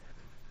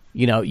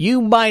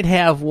 You might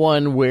have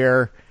one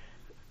where,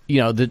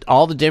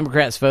 all the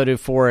Democrats voted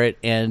for it,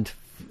 and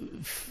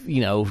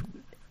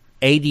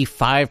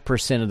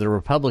 85% of the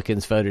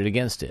Republicans voted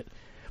against it.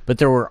 But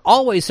there were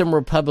always some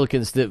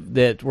Republicans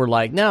that were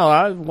like,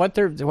 no, what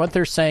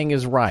they're saying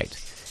is right.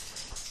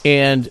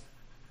 And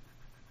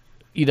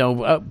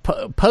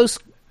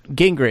post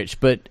Gingrich,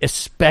 but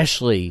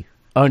especially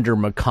under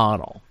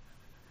McConnell,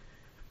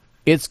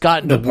 it's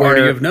gotten the to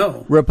party where of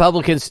no.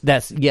 Republicans.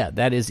 That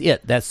is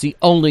it. That's the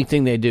only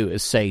thing they do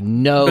is say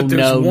no, but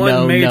there's no, one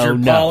no, major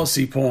no,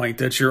 policy point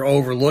that you're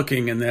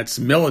overlooking, and that's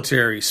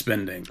military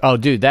spending. Oh,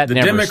 dude, the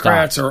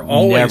Democrats stops. are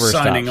always never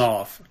signing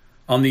stops. off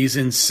on these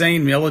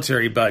insane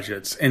military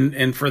budgets,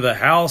 and for the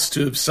House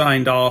to have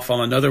signed off on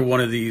another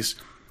one of these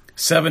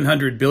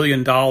 $700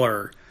 billion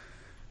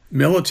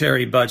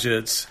military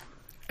budgets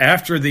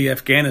after the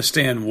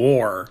Afghanistan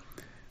war,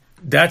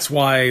 that's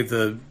why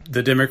the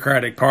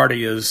Democratic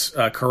Party is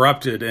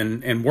corrupted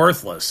and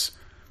worthless.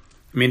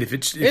 I mean, if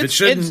it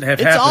shouldn't have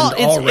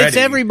happened already, it's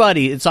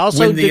everybody. It's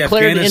also when the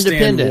declared Afghanistan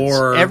independence.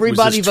 war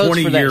Everybody was this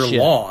votes for that 20-year shit.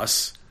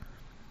 loss.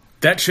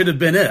 That should have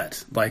been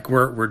it. Like,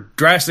 we're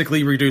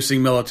drastically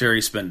reducing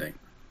military spending.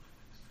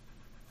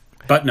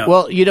 But no.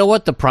 Well, you know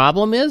what the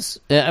problem is?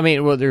 I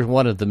mean, there's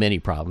one of the many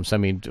problems. I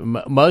mean,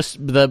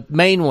 the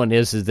main one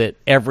is that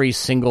every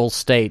single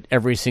state,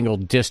 every single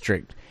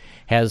district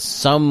has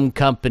some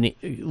company,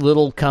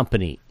 little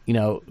company,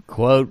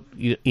 quote,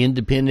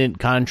 independent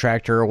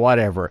contractor or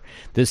whatever,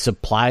 that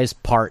supplies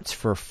parts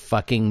for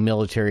fucking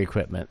military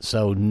equipment.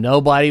 So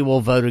nobody will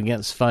vote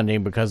against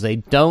funding because they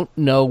don't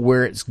know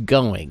where it's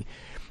going.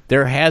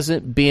 There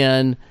hasn't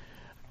been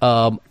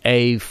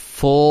a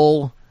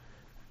full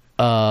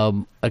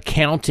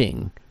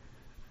accounting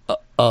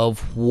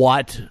of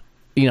what,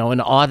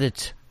 an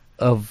audit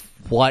of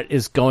what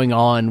is going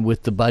on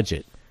with the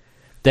budget.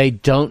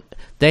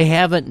 They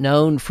haven't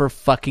known for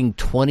fucking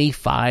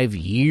 25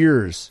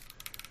 years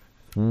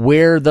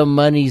where the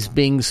money's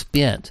being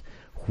spent,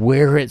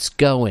 where it's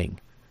going.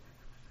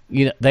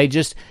 They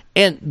just,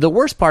 and the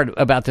worst part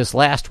about this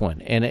last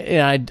one,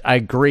 and I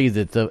agree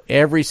that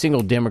every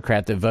single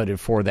Democrat that voted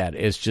for that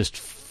is just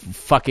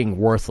fucking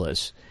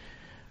worthless.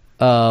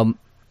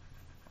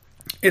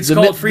 It's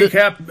called free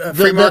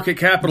market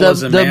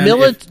capitalism, man.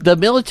 The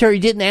military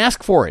didn't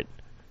ask for it.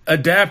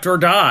 Adapt or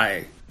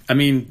die. I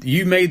mean,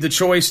 you made the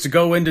choice to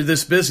go into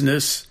this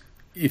business.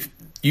 If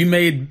you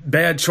made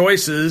bad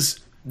choices,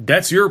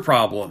 that's your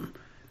problem.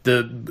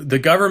 The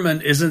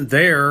government isn't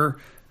there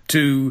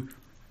to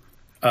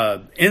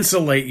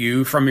insulate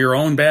you from your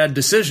own bad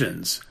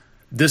decisions.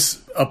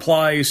 This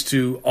applies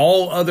to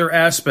all other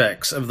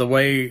aspects of the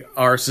way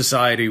our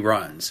society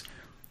runs.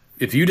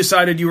 If you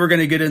decided you were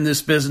going to get in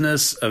this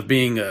business of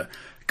being a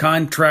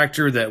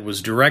contractor that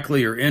was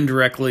directly or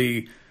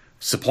indirectly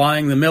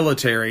supplying the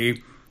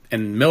military,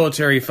 and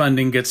military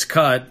funding gets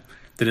cut,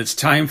 then it's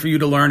time for you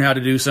to learn how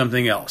to do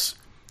something else.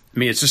 I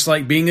mean, it's just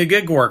like being a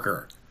gig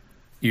worker.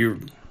 You're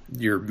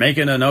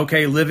making an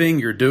okay living.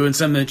 You're doing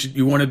something that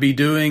you want to be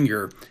doing.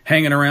 You're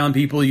hanging around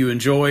people you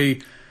enjoy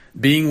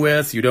being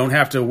with. You don't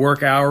have to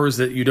work hours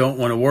that you don't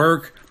want to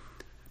work.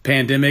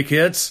 Pandemic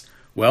hits.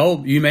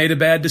 Well, you made a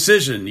bad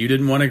decision. You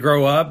didn't want to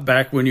grow up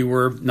back when you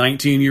were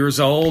 19 years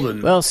old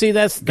and get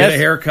a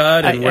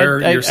haircut and wear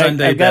your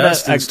Sunday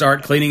best and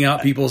start cleaning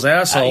out people's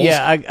assholes.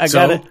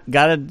 Gotta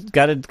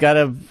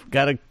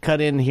cut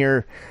in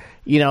here.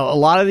 A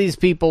lot of these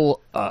people,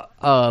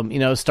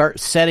 start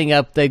setting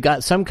up. They've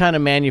got some kind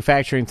of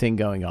manufacturing thing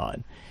going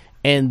on,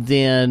 and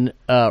then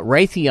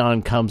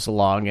Raytheon comes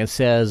along and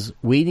says,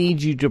 "We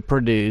need you to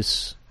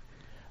produce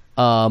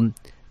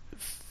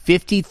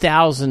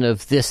 50,000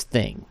 of this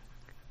thing."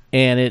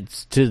 And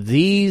it's to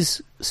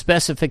these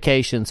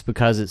specifications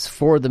because it's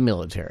for the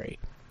military.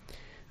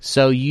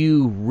 So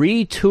you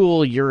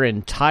retool your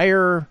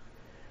entire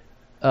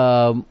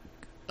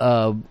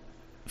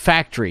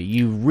factory.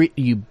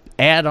 You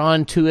add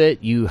on to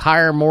it. You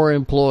hire more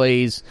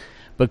employees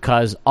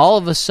because all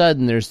of a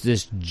sudden there's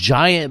this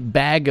giant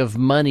bag of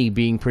money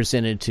being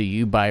presented to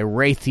you by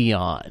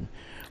Raytheon.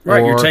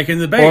 Right, you're taking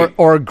the bait.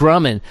 Or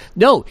Grumman.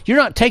 No, you're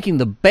not taking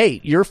the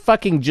bait. You're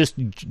fucking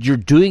you're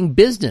doing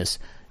business.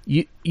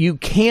 You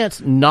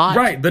can't not.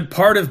 Right, but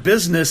part of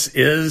business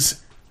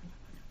is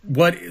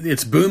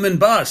it's boom and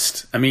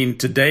bust. I mean,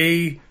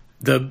 today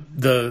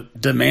the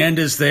demand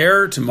is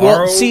there.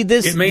 Tomorrow, see,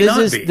 it may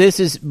not be.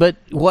 But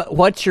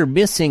what you're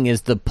missing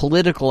is the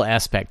political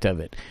aspect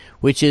of it,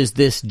 which is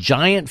this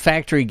giant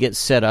factory gets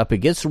set up, it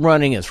gets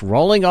running, it's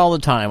rolling all the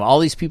time. All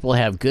these people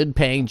have good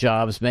paying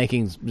jobs,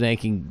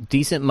 making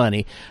decent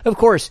money. Of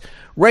course,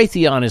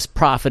 Raytheon is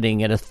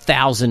profiting at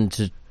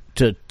 1,000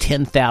 to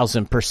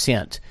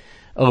 10,000%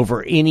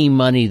 over any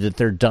money that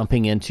they're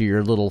dumping into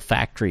your little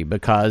factory,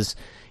 because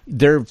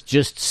they're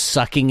just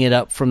sucking it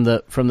up from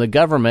the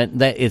government.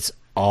 That it's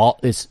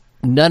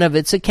none of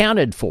it's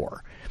accounted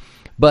for.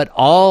 But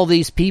all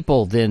these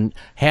people then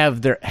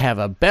have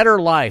a better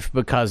life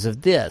because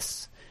of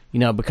this,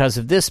 because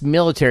of this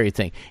military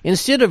thing.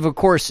 Instead of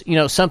course,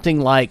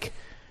 something like,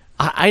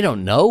 I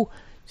don't know,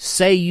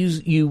 say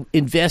you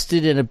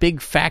invested in a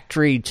big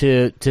factory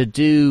to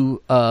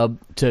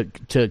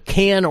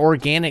can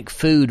organic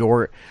food,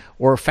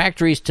 or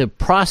factories to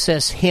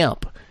process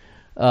hemp,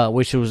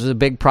 which was a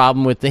big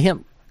problem with the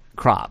hemp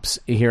crops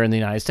here in the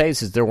United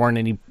States, is there weren't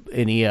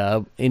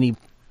any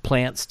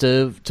plants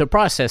to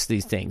process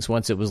these things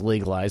once it was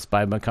legalized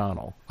by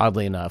McConnell,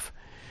 oddly enough.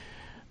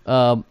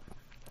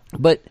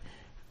 But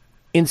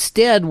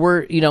instead,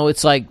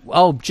 it's like,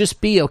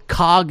 just be a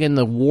cog in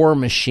the war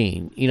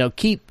machine.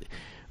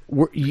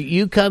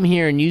 You come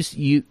here and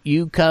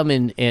you come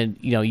and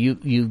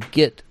you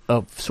get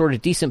a sort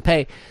of decent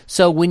pay.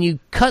 So when you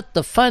cut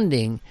the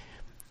funding,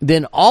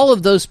 then all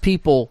of those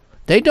people,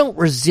 they don't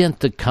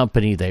resent the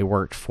company they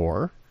worked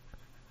for.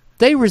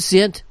 They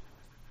resent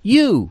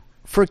you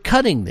for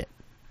cutting them.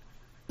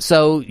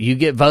 So you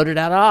get voted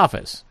out of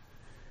office.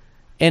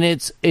 And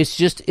it's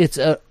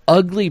an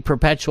ugly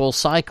perpetual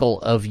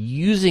cycle of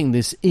using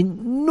this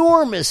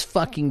enormous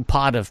fucking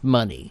pot of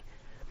money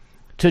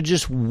to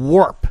just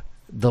warp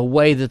the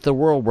way that the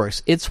world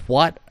works. It's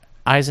what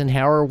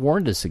Eisenhower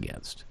warned us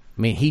against.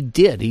 I mean, he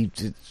did.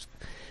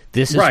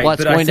 This is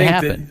what's going to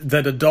happen. I think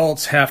that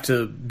adults have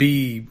to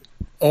be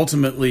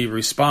ultimately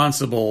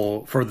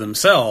responsible for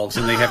themselves,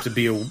 and they have to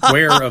be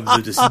aware of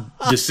the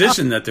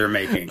decision that they're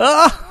making.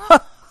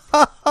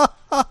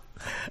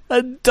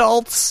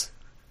 Adults,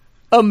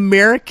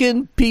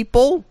 American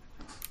people,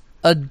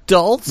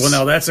 adults. Well,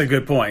 no, that's a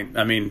good point.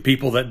 I mean,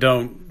 people that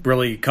don't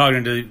really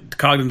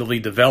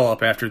cognitively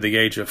develop after the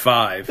age of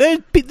 5.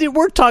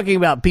 We're talking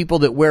about people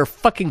that wear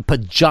fucking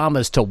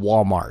pajamas to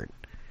Walmart.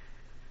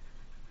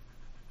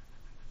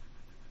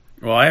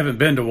 Well, I haven't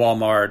been to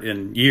Walmart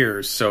in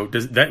years, so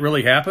does that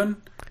really happen?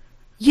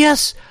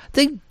 Yes,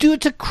 they do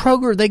it to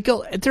Kroger.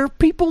 There are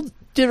people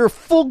that are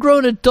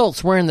full-grown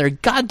adults wearing their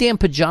goddamn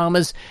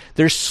pajamas,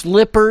 their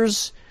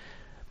slippers,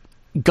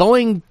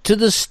 going to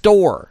the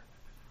store.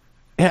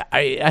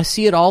 I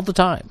see it all the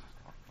time.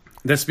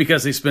 That's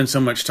because they spend so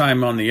much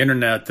time on the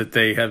internet that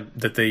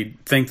they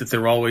think that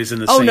they're always in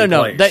the same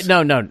place.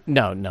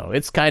 No.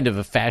 It's kind of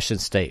a fashion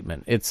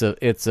statement. It's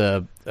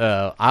a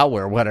I'll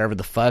wear whatever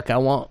the fuck I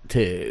want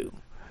to.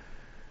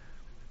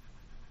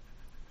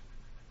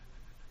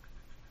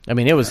 I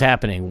mean, it was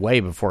happening way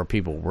before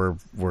people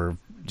were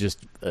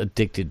just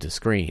addicted to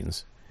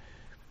screens.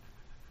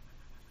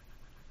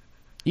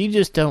 You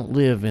just don't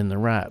live in the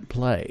right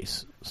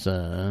place,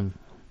 son.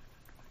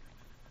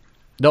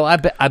 No, I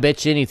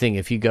bet you anything,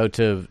 if you go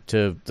to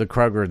the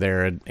Kroger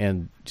there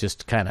and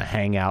just kind of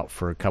hang out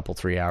for a couple,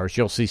 3 hours,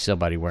 you'll see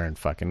somebody wearing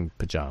fucking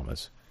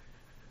pajamas.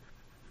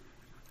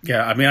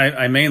 Yeah, I mean,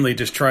 I mainly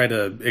just try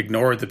to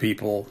ignore the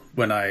people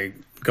when I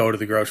go to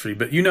the grocery.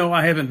 But,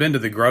 I haven't been to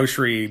the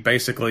grocery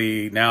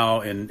basically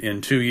now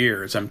in 2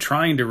 years. I'm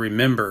trying to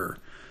remember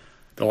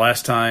the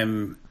last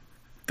time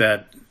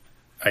that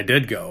I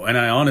did go, and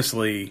I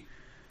honestly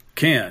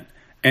can't.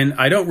 And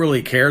I don't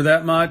really care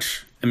that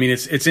much. I mean,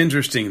 it's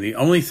interesting. The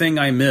only thing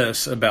I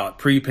miss about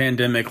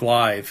pre-pandemic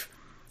life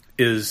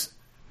is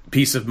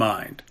peace of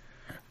mind.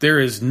 There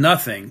is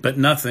nothing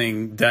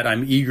that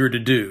I'm eager to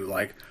do.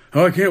 Like,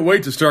 I can't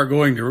wait to start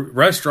going to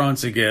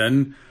restaurants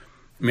again.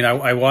 I mean,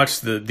 I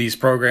watch these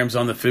programs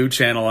on the Food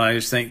Channel, and I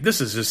just think this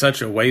is just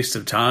such a waste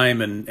of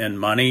time and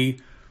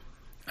money.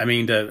 I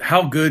mean,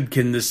 how good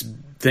can this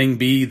thing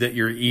be that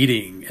you're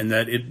eating, and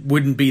that it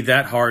wouldn't be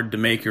that hard to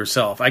make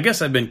yourself? I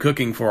guess I've been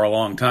cooking for a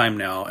long time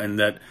now, and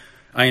that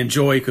I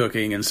enjoy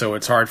cooking, and so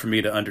it's hard for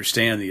me to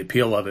understand the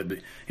appeal of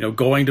it.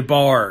 Going to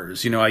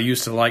bars. I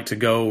used to like to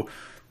go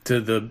to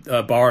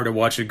the bar to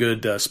watch a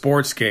good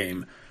sports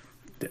game.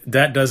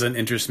 That doesn't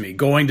interest me.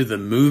 Going to the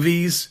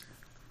movies,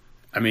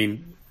 I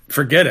mean,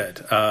 forget it.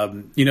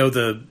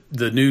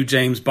 The new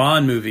James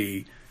Bond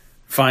movie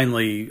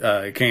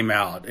finally came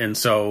out, and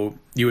so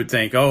you would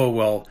think, oh,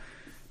 well,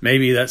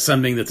 maybe that's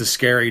something that the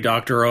scary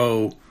Dr.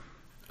 O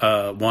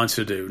wants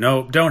to do.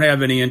 No, don't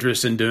have any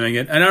interest in doing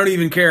it. And I don't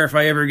even care if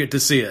I ever get to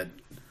see it.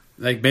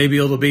 Like, maybe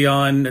it'll be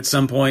on at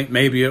some point,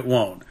 maybe it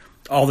won't.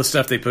 all the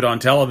stuff they put on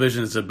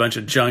television is a bunch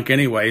of junk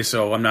anyway,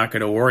 so I'm not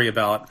going to worry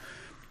about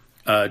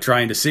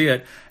trying to see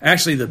it.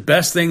 Actually, the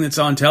best thing that's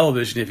on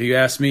television, if you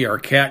ask me, are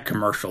cat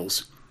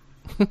commercials.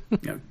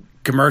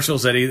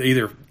 Commercials that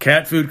either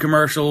cat food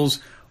commercials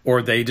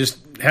or they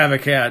just have a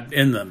cat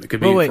in them. It could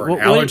be for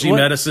allergy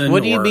medicine.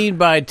 What do you mean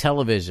by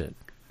television?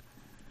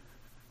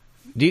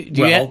 Do you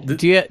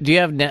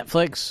have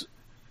Netflix?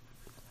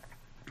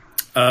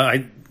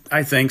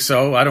 I think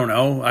so. I don't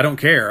know. I don't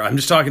care. I'm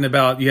just talking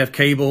about you have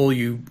cable,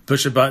 you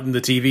push a button,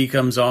 the TV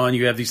comes on,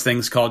 you have these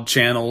things called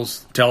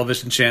channels,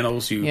 television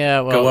channels,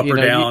 go up or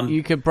down.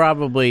 You could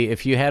probably,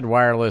 if you had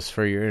wireless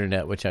for your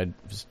internet, which I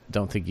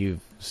don't think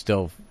you've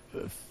still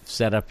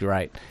set up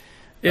right.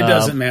 It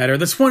doesn't matter.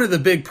 That's one of the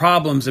big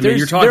problems. I mean,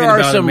 you're talking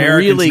about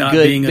Americans not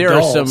being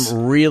adults. There are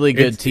some really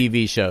good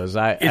TV shows.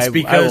 I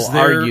will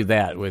argue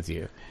that with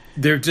you.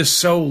 They're just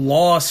so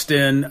lost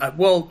in,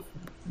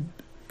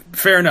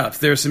 fair enough.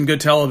 There's some good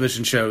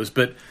television shows,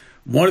 but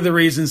one of the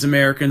reasons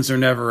Americans are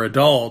never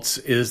adults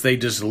is they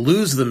just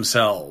lose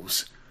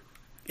themselves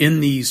in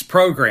these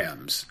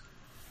programs,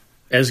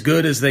 as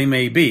good as they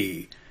may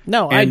be.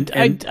 No, I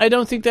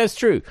don't think that's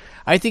true.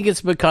 I think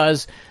it's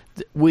because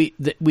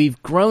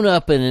we've grown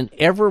up in an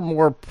ever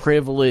more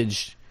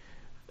privileged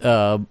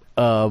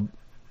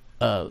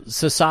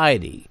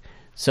society,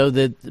 so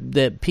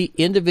that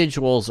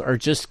individuals are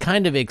just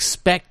kind of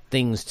expect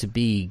things to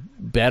be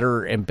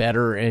better and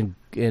better and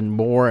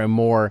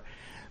more,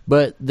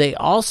 but they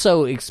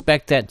also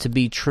expect that to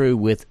be true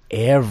with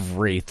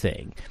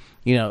everything.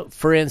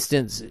 For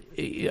instance,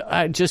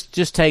 I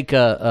just take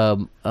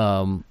like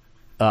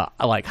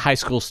high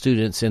school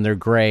students and their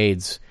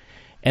grades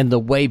and the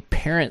way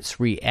parents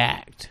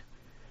react.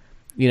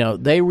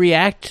 They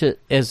react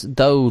as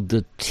though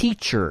the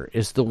teacher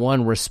is the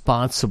one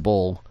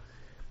responsible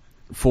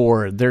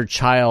for their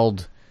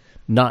child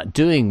not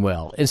doing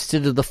well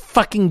instead of the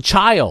fucking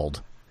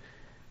child.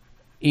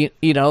 Right,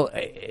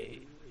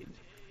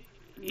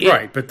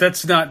 but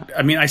that's not.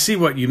 I mean, I see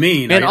what you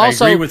mean. And I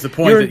agree with the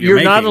point that you're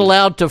making.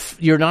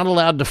 You're not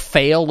allowed to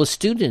fail a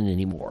student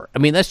anymore. I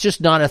mean, that's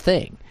just not a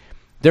thing.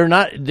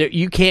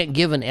 You can't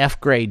give an F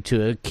grade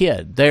to a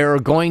kid. They are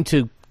going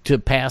to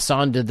pass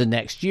on to the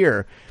next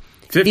year.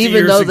 50 even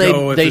years though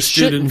ago, they if the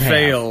student shouldn't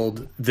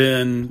failed,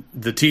 then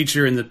the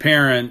teacher and the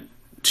parent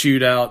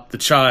chewed out the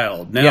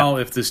child. Now,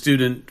 if the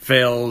student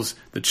fails,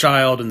 the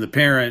child and the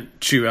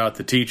parent chew out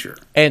the teacher.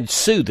 And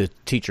sue the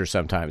teacher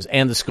sometimes,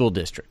 and the school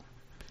district.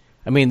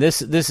 I mean, this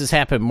has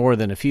happened more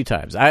than a few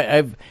times.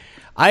 I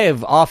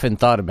have often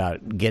thought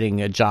about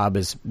getting a job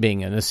as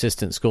being an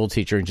assistant school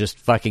teacher and just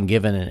fucking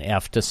giving an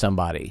F to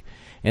somebody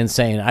and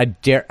saying, I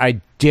dare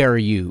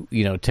you,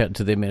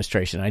 to the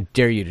administration, I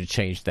dare you to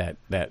change that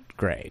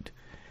grade.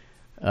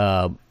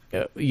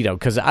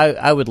 Because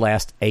I would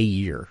last a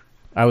year.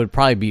 I would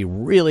probably be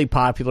really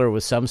popular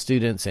with some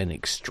students and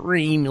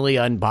extremely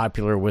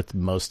unpopular with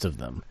most of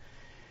them.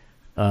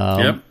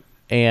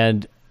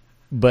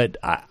 But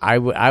I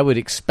would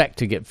expect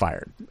to get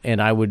fired, and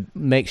I would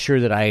make sure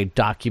that I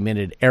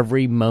documented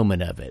every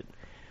moment of it,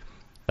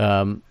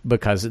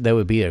 because that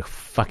would be a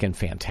fucking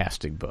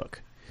fantastic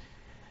book.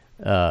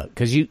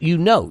 Because you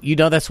know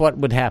that's what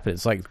would happen.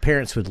 It's like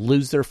parents would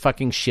lose their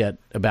fucking shit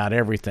about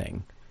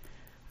everything.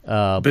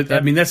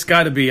 That's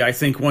got to be, I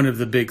think, one of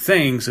the big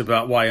things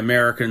about why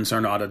Americans are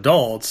not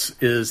adults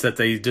is that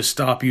they just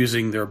stop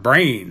using their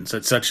brains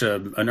at such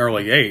an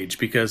early age.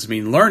 Because,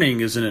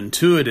 learning is an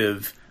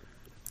intuitive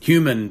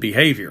human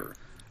behavior.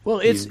 Well,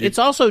 it's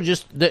also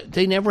just that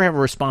they never have a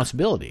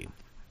responsibility.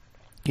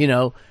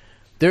 There's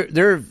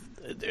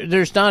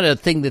not a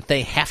thing that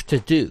they have to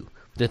do,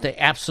 that they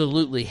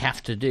absolutely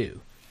have to do.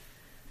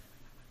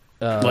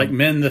 Like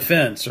mend the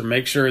fence or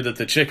make sure that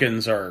the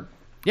chickens are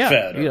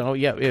fed.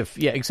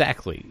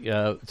 Exactly.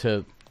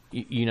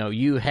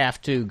 You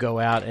have to go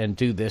out and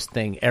do this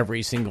thing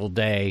every single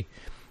day,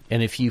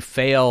 and if you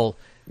fail,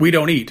 we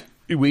don't eat.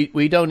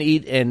 We don't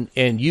eat,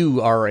 and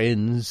you are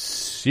in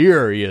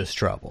serious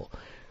trouble.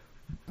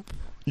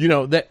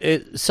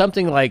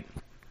 Something like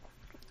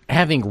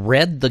having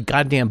read the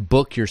goddamn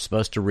book you're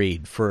supposed to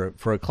read for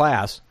a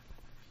class.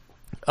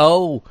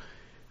 Oh,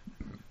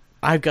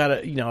 I've got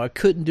to, I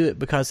couldn't do it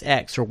because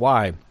X or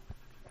Y.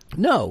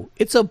 No,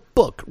 it's a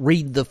book.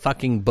 Read the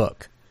fucking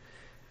book.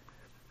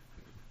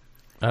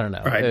 I don't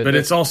know. Right, but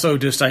it's also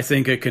just, I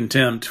think, a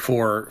contempt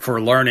for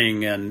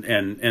learning and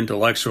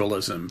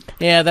intellectualism.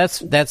 Yeah,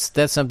 that's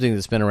something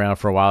that's been around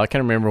for a while. I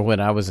can remember when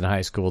I was in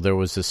high school, there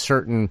was a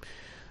certain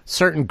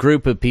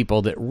group of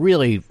people that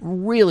really,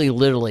 really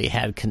literally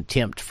had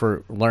contempt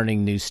for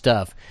learning new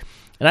stuff.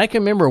 And I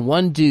can remember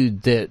one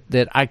dude that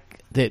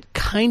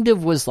kind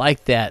of was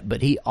like that,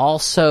 but he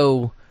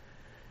also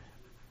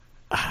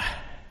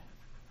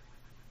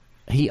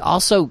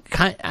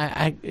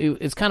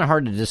it's kind of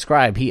hard to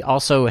describe. He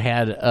also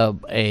had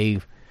a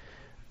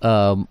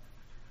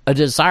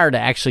desire to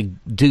actually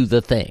do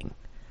the thing,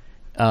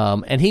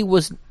 and he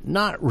was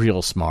not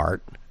real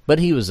smart, but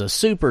he was a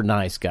super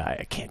nice guy.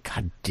 I can't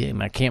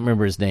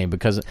remember his name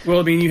because.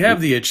 Well, you have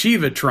the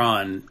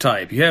Achievatron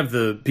type. You have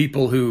the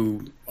people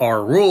who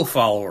are rule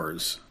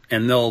followers,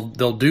 and they'll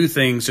do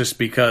things just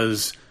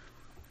because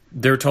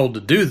they're told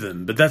to do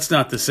them. But that's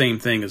not the same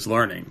thing as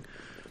learning.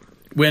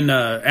 When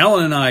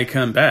Alan and I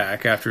come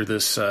back after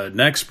this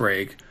next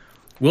break,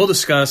 we'll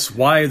discuss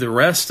why the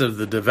rest of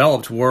the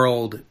developed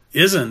world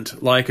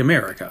isn't like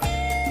America.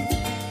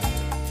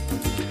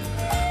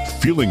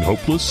 Feeling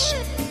hopeless?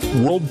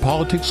 World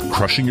politics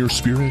crushing your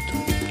spirit?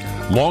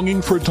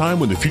 Longing for a time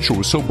when the future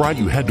was so bright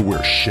you had to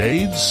wear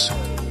shades?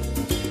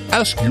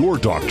 Ask your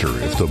doctor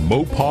if the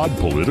Mopod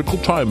Political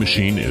Time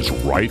Machine is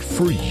right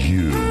for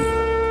you.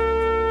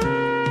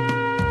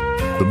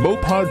 The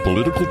Mopod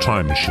Political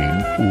Time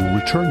Machine will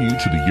return you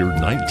to the year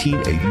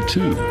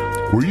 1982,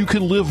 where you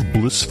can live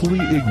blissfully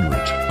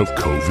ignorant of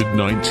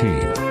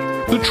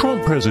COVID-19, the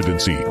Trump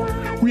presidency,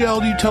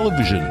 reality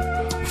television,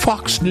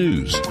 Fox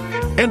News,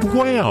 and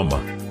Wham!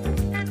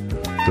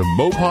 The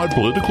Mopod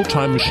Political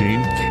Time Machine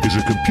is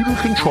a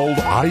computer-controlled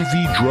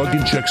IV drug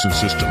injection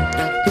system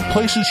that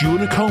places you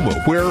in a coma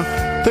where,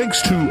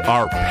 thanks to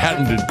our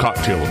patented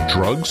cocktail of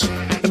drugs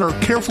and our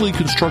carefully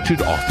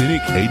constructed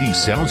authentic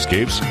 80s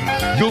soundscapes,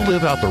 you'll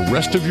live out the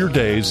rest of your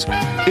days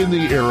in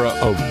the era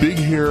of big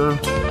hair,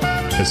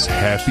 as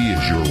happy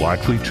as you're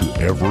likely to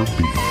ever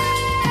be.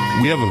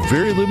 We have a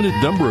very limited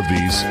number of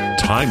these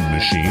time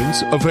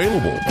machines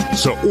available,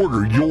 so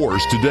order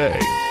yours today.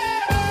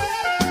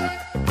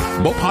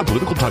 Mopod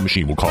Political Time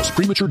Machine will cause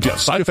premature death.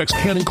 Side effects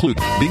can include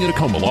being in a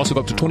coma, loss of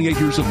up to 28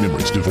 years of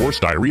memories, divorce,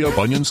 diarrhea,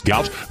 bunions,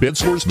 gout, bed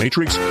sores,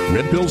 matrix,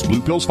 red pills,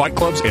 blue pills, fight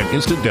clubs, and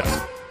instant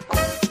death.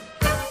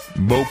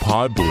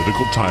 Mopod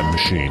Political Time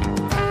Machine.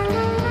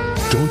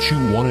 Don't you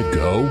want to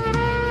go?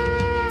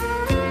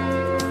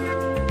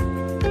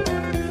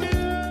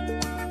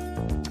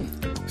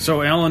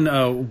 So, Alan,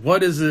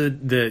 what is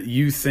it that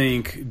you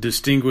think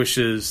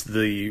distinguishes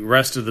the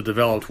rest of the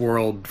developed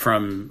world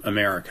from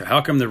America?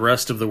 How come the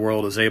rest of the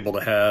world is able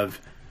to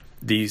have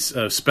these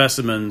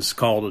specimens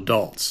called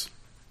adults?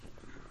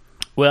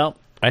 Well,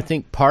 I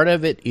think part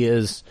of it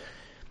is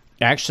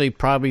actually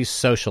probably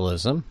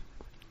socialism,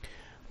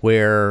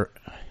 where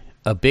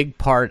a big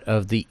part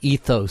of the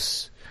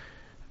ethos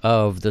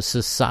of the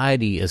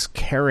society is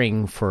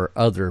caring for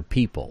other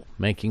people,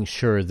 making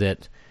sure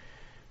that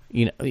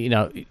you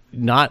know,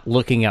 not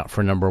looking out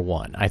for number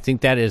one. I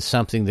think that is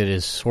something that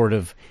is sort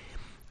of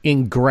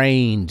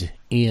ingrained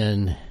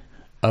in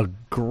a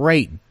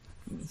great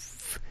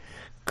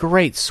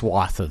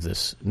swath of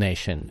this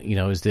nation. You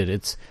know, is that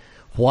it's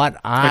what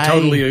I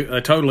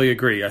totally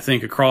agree. I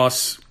think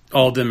across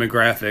all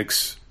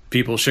demographics,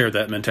 people share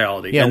that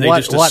mentality, yeah, and they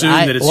just assume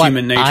that it's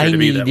human nature to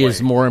be that way. What I need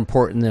is more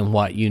important than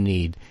what you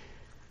need.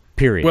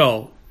 Period.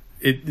 Well,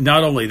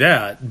 not only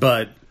that,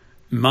 but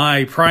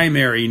my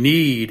primary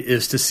need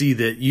is to see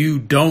that you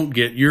don't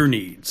get your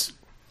needs.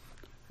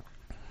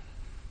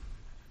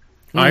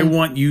 I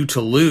want you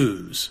to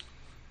lose.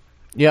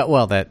 Yeah,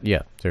 well,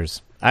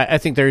 I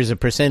think there is a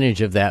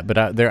percentage of that, but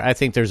I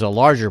think there's a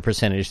larger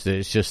percentage that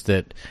it's just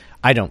that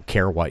I don't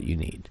care what you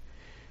need.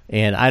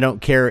 And I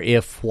don't care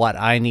if what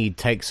I need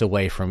takes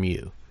away from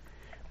you.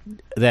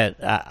 That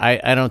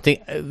I don't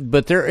think,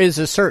 but there is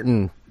a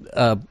certain...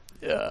 a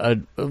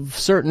little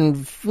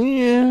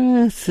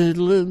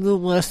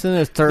less than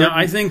a third. Now,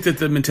 I think that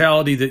the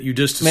mentality that you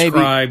just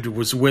described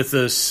was with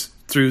us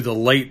through the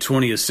late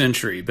 20th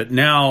century, but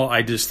now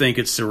I just think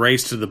it's the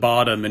race to the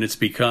bottom, and it's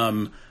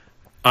become,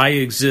 I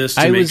exist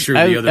to make sure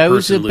the other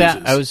person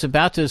loses. I was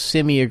about to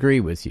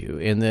semi-agree with you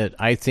in that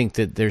I think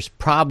that there's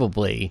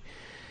probably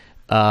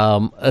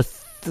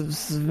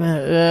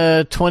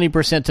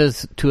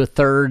 20% to a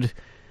third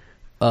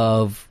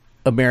of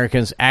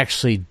Americans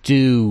actually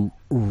do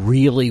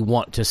really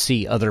want to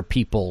see other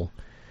people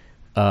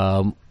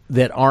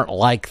that aren't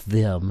like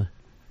them,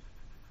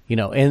 you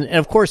know, and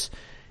of course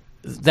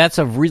that's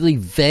a really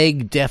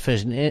vague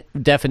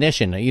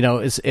definition. You know,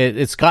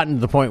 it's gotten to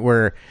the point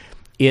where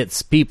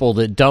it's people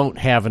that don't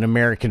have an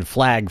American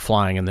flag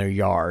flying in their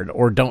yard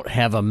or don't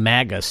have a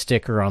MAGA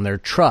sticker on their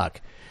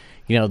truck.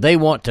 You know, they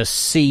want to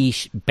see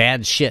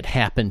bad shit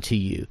happen to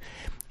you,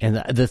 and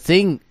the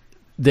thing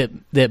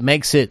that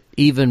makes it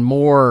even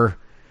more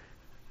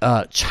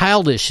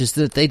childish is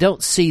that they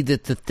don't see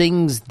that the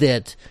things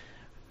that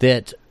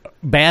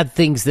bad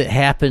things that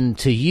happen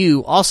to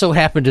you also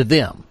happen to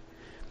them.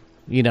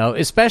 You know,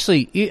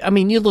 especially, I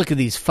mean, you look at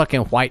these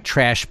fucking white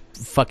trash,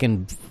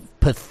 fucking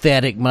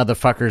pathetic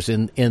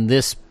motherfuckers in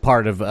this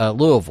part of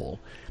Louisville,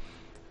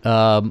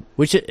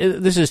 which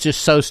this is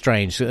just so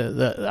strange.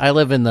 I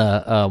live in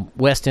the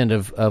west end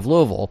of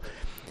Louisville,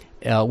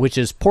 which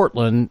is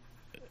Portland.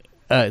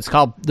 It's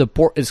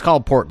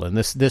called Portland.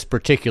 This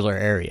particular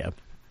area.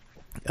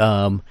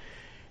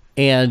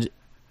 And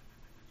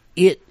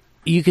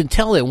you can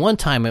tell at one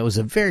time it was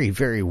a very,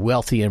 very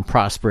wealthy and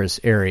prosperous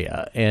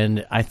area.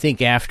 And I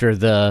think after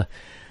the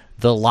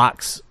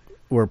locks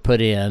were put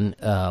in,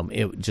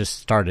 it just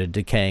started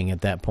decaying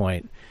at that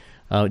point.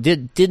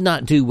 Did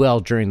not do well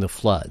during the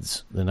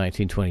floods, the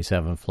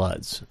 1927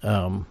 floods.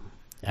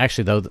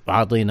 Actually, though,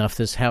 oddly enough,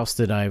 this house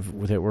that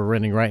we're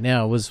renting right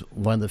now was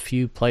one of the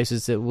few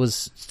places that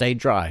stayed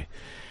dry.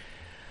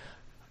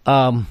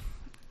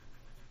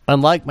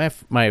 unlike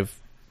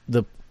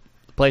the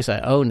place I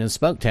owned in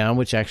Smoketown,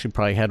 which actually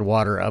probably had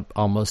water up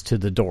almost to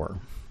the door.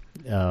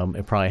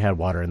 It probably had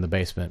water in the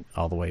basement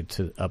all the way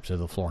up to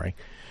the flooring.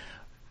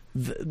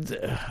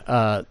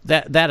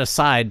 That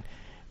aside,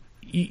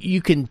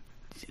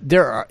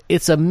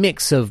 it's a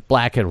mix of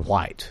black and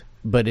white,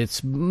 but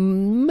it's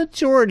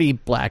majority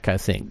black, I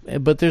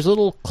think. But there's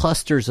little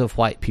clusters of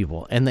white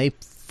people, and they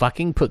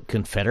fucking put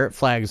Confederate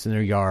flags in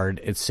their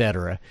yard,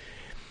 etc.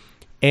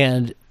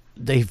 And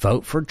they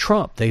vote for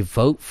Trump. They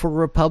vote for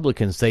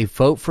Republicans. They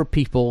vote for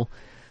people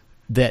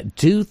that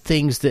do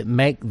things that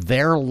make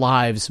their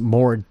lives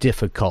more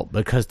difficult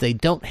because they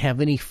don't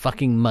have any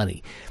fucking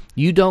money.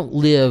 You don't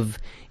live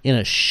in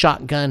a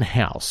shotgun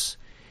house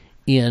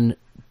in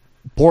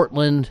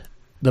Portland,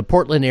 the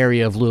Portland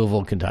area of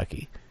Louisville,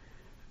 Kentucky,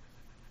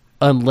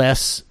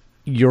 unless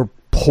you're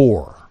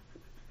poor.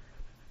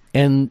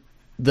 And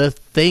the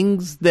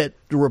things that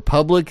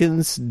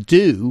Republicans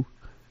do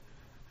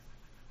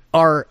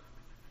are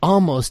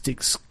almost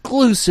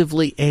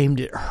exclusively aimed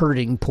at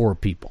hurting poor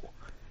people.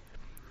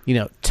 You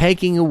know,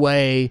 taking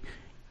away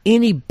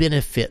any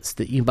benefits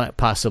that you might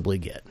possibly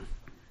get.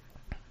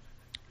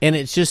 And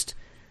it's just,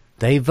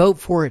 they vote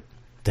for it.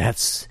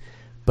 That's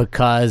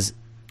because,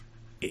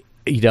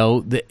 you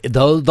know,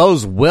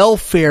 those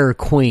welfare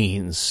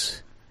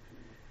queens,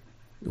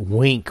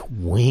 wink,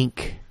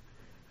 wink,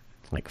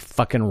 like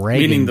fucking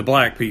Reagan. Meaning the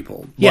black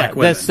people. Black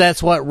women.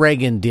 That's what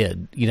Reagan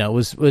did. You know,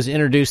 was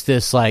introduced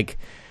this like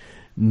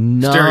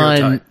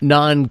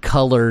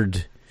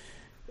non-colored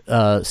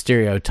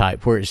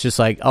stereotype where it's just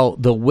like, oh,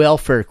 the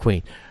welfare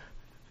queen.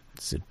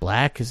 Is it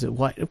black? Is it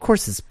white? Of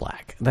course it's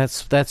black.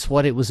 That's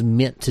what it was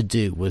meant to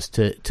do, was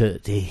to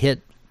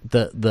hit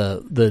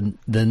the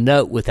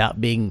note without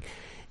being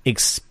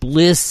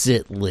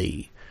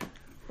explicitly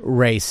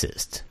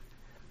racist.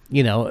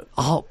 You know,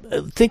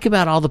 think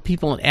about all the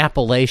people in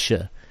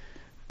Appalachia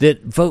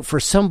that vote for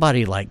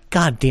somebody like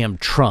goddamn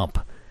Trump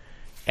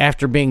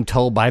after being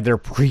told by their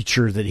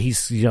preacher that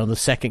he's, you know, the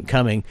second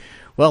coming.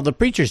 Well, the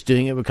preacher's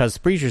doing it because the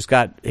preacher's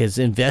has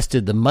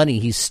invested the money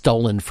he's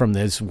stolen from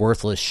this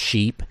worthless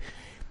sheep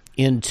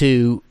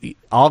into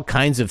all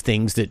kinds of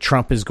things that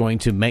Trump is going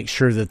to make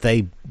sure that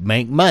they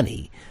make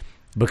money,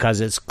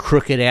 because it's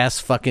crooked ass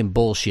fucking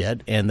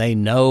bullshit, and they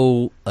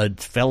know a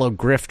fellow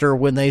grifter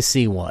when they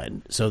see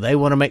one. So they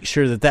want to make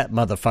sure that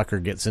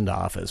motherfucker gets into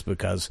office,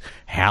 because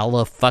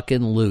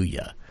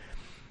hallelujah.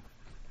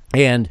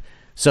 And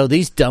so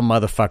these dumb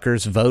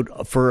motherfuckers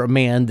vote for a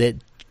man that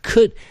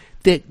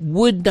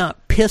would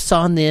not piss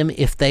on them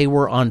if they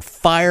were on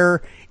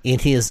fire in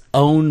his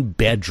own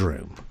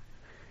bedroom.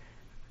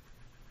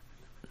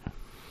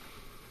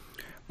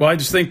 Well, I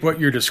just think what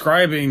you're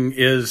describing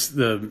is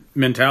the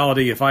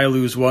mentality, if I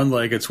lose one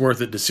leg, it's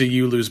worth it to see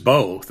you lose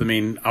both. I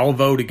mean, I'll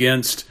vote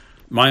against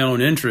my own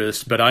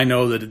interest, but I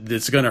know that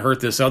it's going to hurt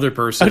this other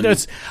person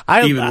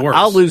even worse.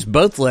 I'll lose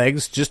both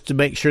legs just to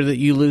make sure that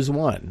you lose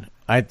one.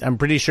 I'm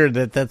pretty sure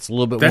that's a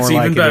little bit more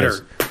like even better. It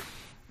is.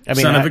 I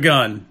mean, son of a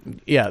gun.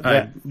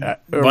 Yeah.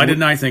 Why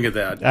didn't I think of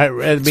that? I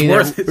mean,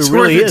 it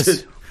really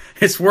is.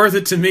 It's worth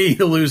it to me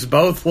to lose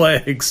both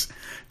legs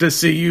to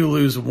see you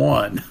lose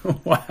one.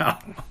 Wow.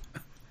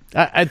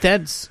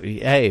 That's,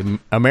 hey,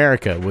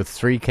 America with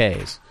 3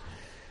 Ks.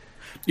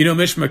 You know,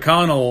 Mitch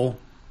McConnell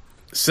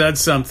said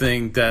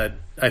something that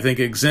I think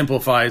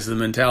exemplifies the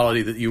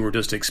mentality that you were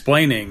just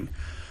explaining,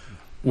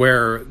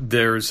 where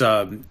there's,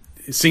 it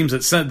seems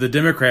that the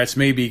Democrats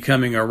may be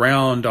coming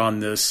around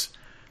on this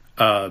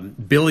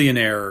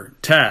billionaire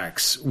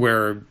tax,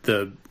 where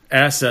the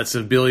assets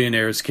of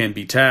billionaires can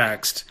be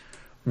taxed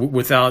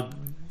without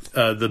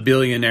the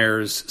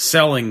billionaires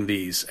selling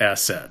these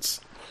assets.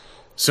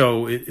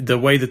 So the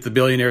way that the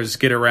billionaires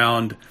get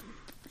around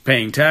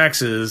paying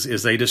taxes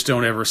is they just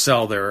don't ever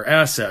sell their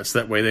assets.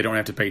 That way they don't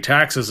have to pay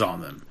taxes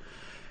on them.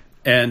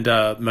 And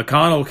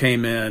McConnell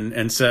came in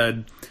and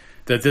said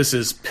that this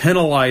is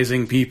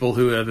penalizing people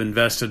who have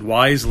invested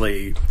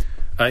wisely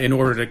in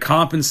order to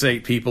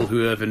compensate people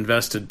who have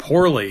invested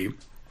poorly.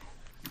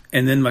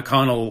 And then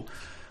McConnell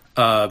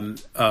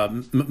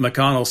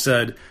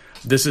said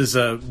this is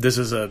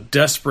a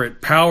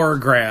desperate power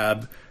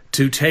grab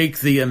to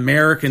take the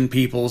American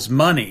people's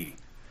money,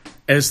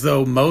 as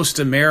though most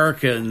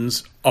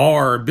Americans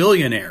are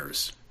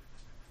billionaires.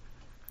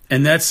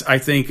 And I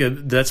think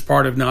that's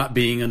part of not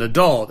being an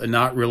adult and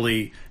not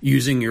really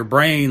using your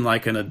brain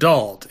like an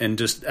adult and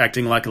just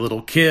acting like a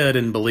little kid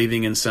and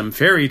believing in some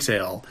fairy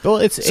tale. Well,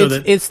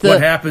 what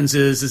happens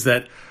is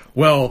that,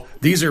 well,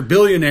 these are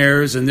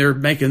billionaires and they're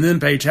making them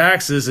pay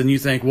taxes, and you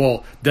think,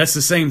 well, that's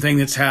the same thing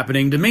that's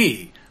happening to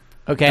me.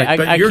 Okay,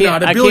 but you're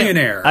not a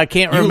billionaire. I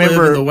can't you remember. You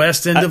live in the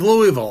west end of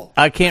Louisville.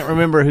 I can't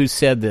remember who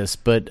said this,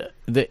 but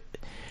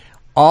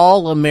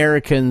all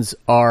Americans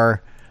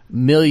are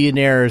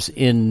millionaires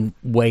in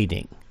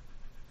waiting.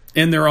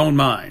 In their own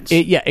minds.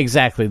 Yeah,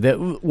 exactly.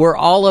 Where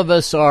all of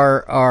us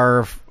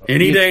are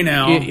any day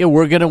now.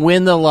 We're going to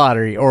win the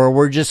lottery, or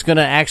we're just going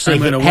to actually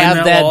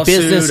have that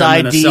business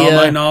I'm idea. I'm going to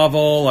sell my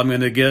novel. I'm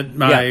going to get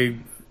my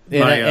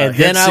and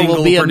then I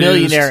will be a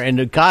millionaire.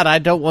 And God, I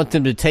don't want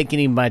them to take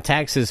any of my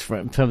taxes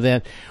from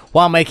them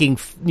while making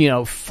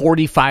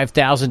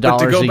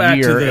 $45,000 a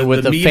year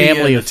with a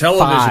family of the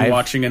television 5.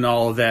 watching and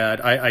all of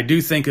that. I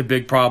do think a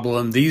big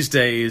problem these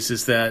days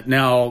is that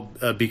now,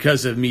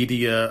 because of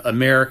media,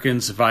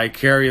 Americans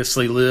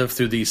vicariously live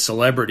through these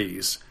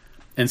celebrities,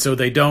 and so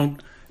they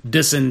don't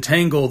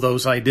disentangle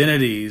those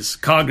identities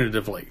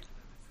cognitively.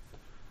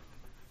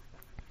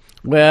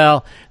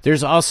 Well,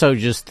 there's also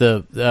just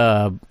the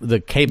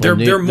cable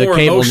news. They're more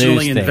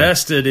emotionally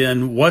invested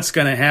in what's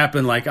going to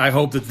happen. Like, I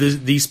hope that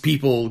these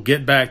people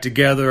get back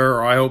together,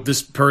 or I hope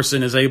this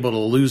person is able to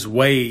lose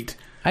weight.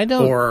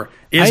 Or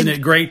isn't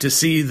it great to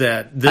see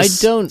that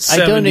this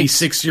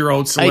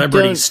 76-year-old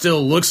celebrity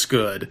still looks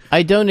good?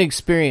 I don't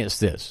experience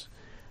this.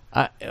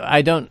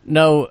 I don't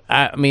know.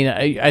 I mean,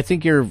 I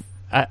think you're.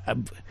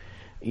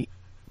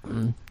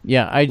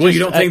 Yeah, you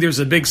don't think there's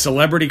a big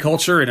celebrity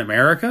culture in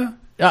America?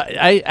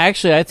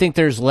 I think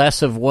there's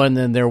less of one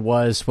than there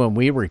was when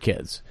we were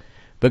kids,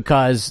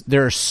 because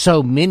there are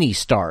so many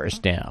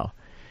stars now.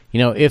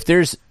 If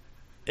there's,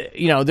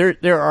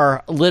 there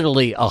are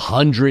literally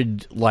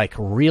 100 like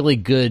really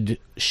good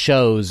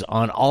shows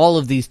on all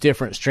of these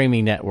different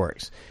streaming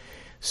networks.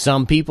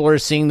 Some people are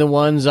seeing the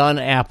ones on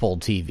Apple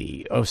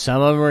TV. Oh,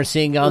 some of them are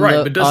seeing on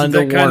but doesn't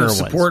that kind of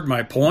support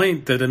my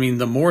point that, I mean,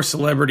 the more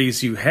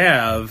celebrities you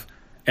have,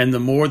 and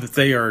the more that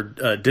they are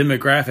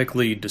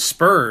demographically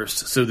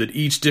dispersed, so that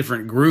each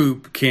different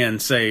group can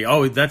say,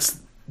 "Oh, that's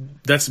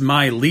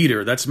my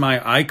leader, that's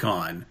my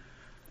icon,"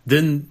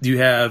 then you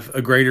have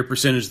a greater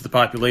percentage of the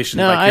population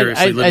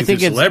vicariously living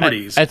through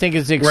celebrities. I think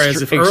it's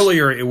whereas if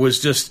earlier it was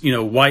just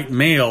white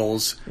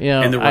males,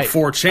 and there were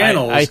 4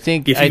 channels. I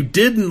think if you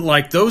didn't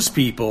like those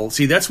people,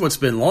 see, that's what's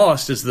been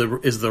lost is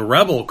the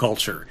rebel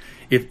culture.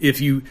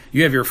 If you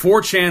have your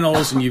 4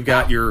 channels and you've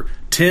got your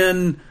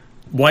 10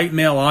 white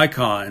male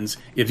icons,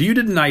 if you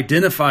didn't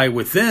identify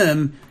with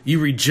them, you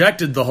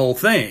rejected the whole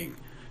thing,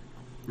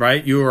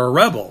 right? You were a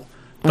rebel.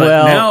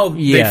 But now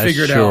they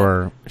figured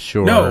out,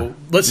 no,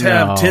 let's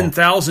have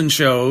 10,000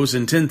 shows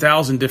and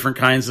 10,000 different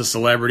kinds of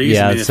celebrities.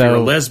 Yeah, I mean, if you're a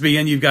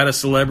lesbian, you've got a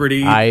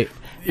celebrity. If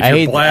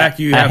you're black,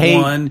 you have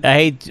one. I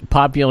hate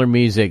popular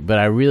music, but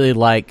I really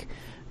like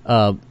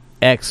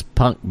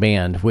X-Punk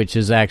Band, which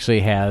actually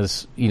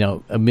has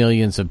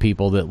millions of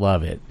people that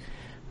love it.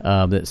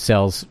 That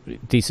sells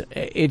decent.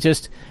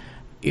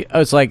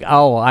 It's like,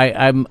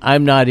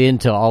 I'm not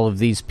into all of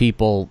these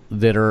people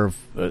that are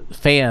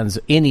fans,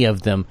 any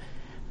of them.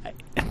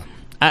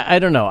 I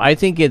don't know. I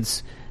think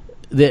it's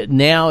that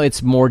now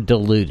it's more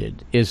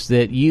diluted. Is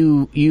that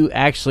you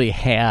actually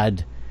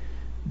had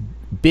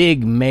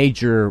big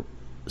major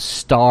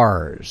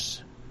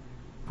stars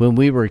when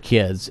we were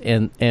kids,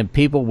 and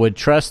people would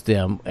trust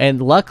them,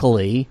 and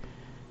luckily,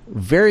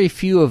 very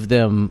few of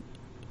them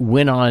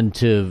went on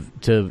to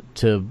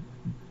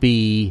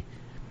be,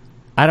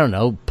 I don't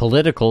know,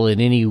 political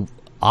in any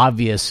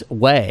obvious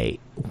way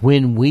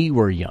when we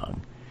were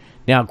young.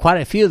 Now, quite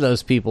a few of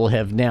those people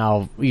have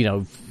now,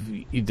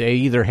 they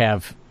either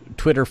have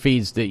Twitter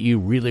feeds that you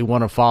really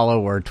want to follow,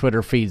 or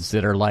Twitter feeds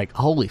that are like,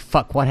 holy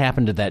fuck, what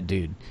happened to that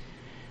dude?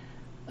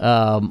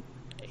 I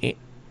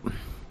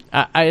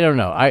don't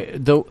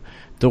know.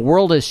 The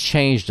world has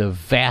changed a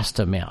vast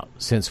amount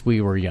since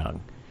we were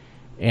young.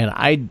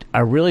 And I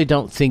really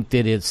don't think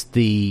that it's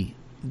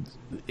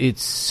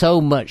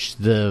so much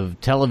the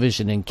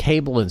television and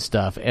cable and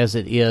stuff as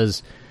it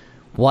is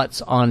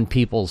what's on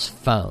people's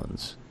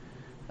phones.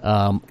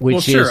 I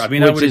would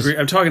agree.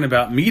 I'm talking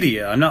about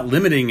media. I'm not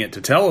limiting it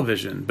to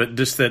television, but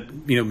just that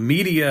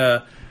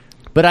media.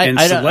 But and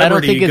celebrity I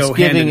don't think it's go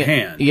giving hand in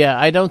hand. Yeah,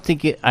 I don't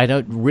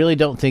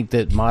think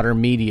that modern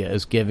media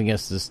is giving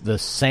us the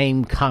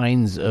same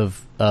kinds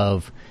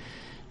of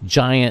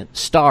giant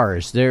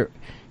stars. They're,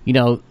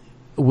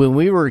 when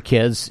we were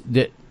kids,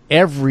 that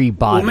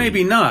everybody. Well,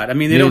 maybe not. I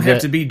mean, they don't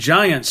have to be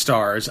giant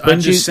stars. But I'm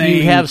just saying,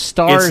 you have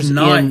stars. It's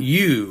not in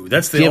you.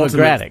 That's the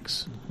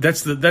demographics.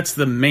 That's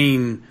the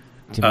main.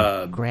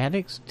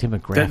 Demographics.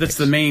 That's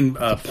the main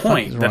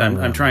point that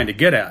I'm trying to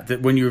get at.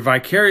 That when you're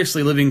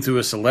vicariously living through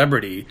a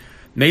celebrity,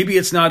 maybe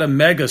it's not a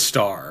mega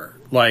star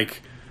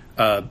like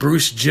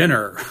Bruce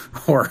Jenner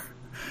or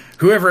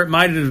whoever it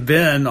might have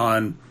been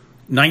on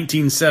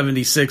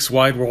 1976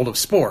 Wide World of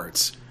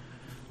Sports.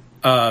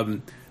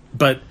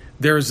 But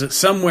there is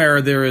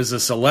a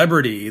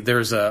celebrity.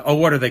 There's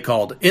what are they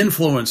called?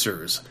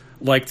 Influencers,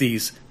 like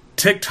these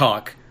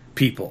TikTok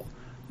people,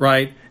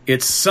 right?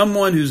 It's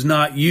someone who's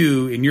not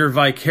you, and you're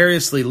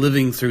vicariously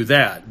living through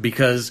that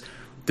because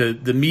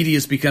the media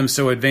has become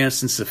so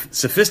advanced and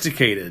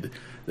sophisticated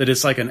that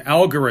it's like an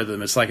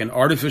algorithm. It's like an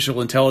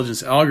artificial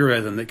intelligence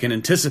algorithm that can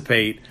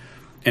anticipate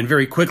and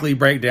very quickly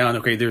break down,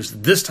 okay, there's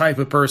this type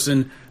of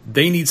person,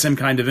 they need some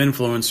kind of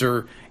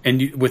influencer.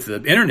 And with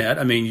the internet,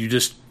 I mean, you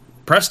just,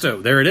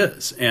 presto, there it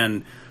is.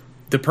 And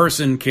the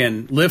person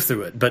can live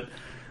through it. But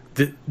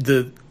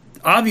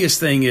obvious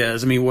thing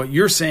is, I mean, what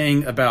you're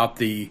saying about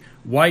the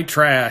white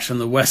trash on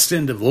the west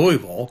end of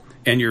Louisville,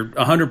 and you're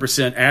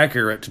 100%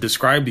 accurate to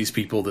describe these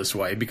people this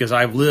way, because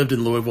I've lived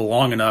in Louisville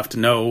long enough to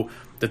know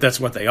that that's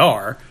what they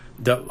are.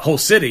 The whole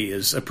city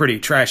is a pretty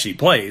trashy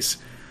place.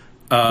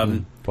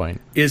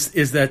 Point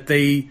is that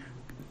they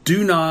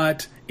do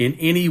not in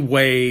any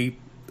way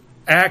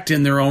act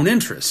in their own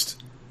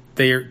interest.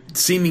 They are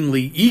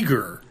seemingly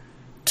eager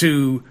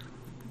to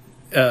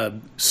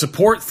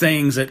support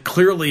things that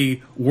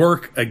clearly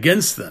work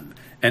against them.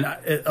 And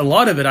a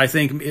lot of it, I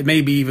think, it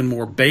may be even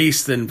more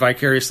base than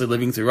vicariously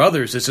living through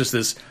others. It's just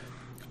this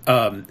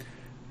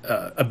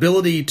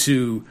ability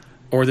to,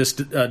 or this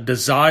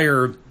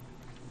desire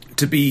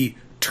to be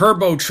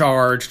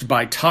turbocharged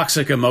by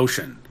toxic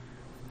emotion.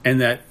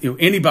 And that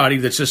anybody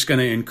that's just going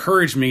to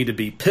encourage me to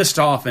be pissed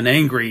off and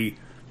angry,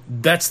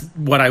 that's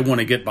what I want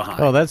to get behind.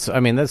 Well,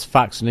 that's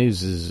Fox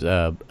News'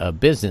 a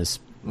business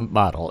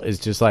model. Is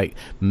just like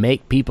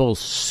make people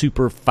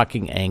super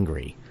fucking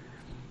angry,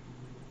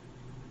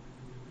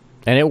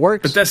 and it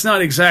works. But that's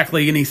not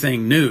exactly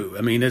anything new.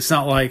 I mean, it's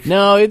not like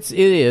it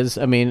is.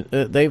 I mean,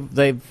 they've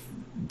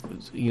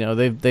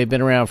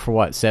been around for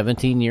what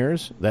 17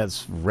 years.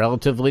 That's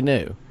relatively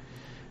new.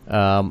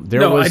 I'm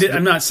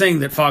not saying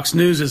that Fox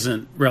News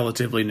isn't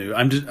relatively new.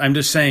 I'm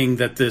just saying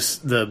that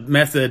the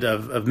method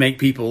of make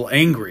people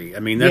angry. I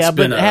mean, that's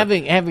been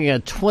having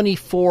a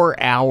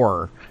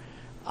 24-hour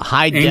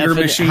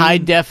high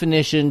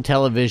definition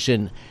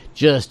television,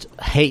 just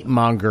hate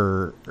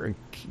monger, there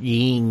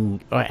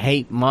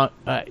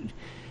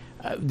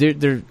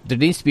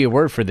needs to be a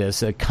word for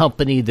this. A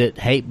company that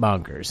hate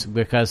mongers,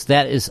 because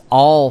that is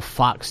all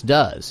Fox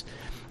does.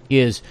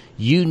 Is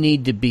you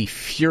need to be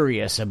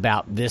furious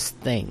about this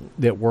thing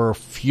that we're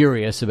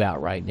furious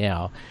about right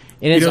now,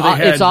 and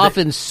it's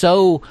often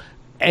so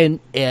and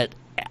at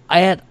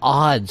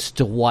odds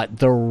to what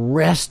the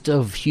rest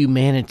of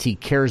humanity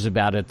cares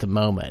about at the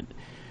moment.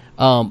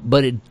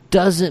 But it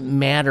doesn't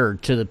matter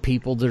to the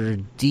people that are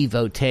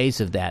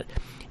devotees of that,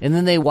 and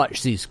then they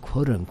watch these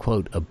quote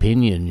unquote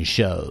opinion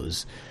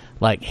shows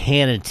like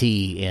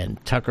Hannity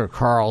and Tucker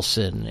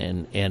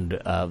Carlson and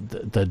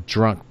the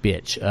drunk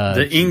bitch,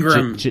 the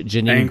Ingram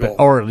Janine,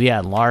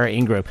 Laura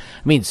Ingram.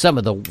 I mean, some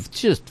of the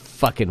just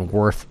fucking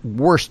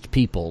worst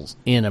people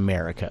in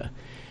America,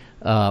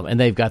 and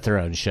they've got their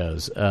own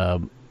shows,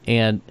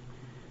 and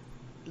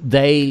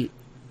they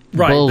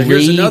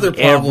believe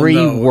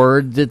every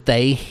word that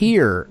they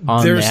hear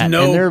on that, and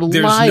they're lied to.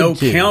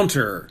 There's no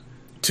counter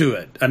to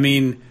it. I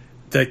mean,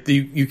 that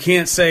you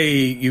can't say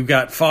you've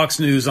got Fox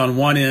News on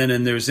one end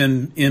and there's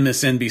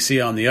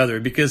MSNBC on the other,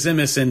 because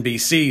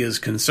MSNBC is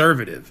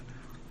conservative.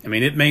 I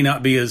mean, it may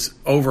not be as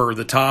over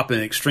the top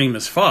and extreme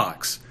as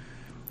Fox,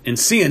 and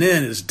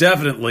CNN is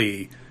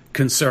definitely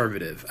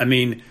conservative. I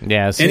mean,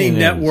 any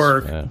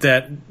network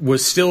that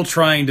was still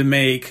trying to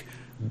make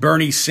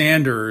Bernie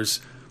Sanders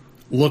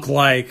look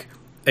like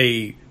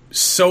a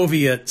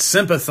Soviet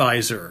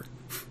sympathizer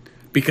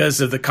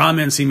because of the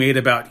comments he made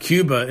about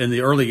Cuba in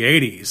the early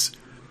 80s.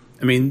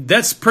 I mean,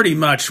 that's pretty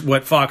much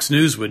what Fox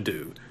News would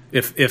do.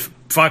 If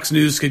Fox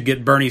News could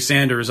get Bernie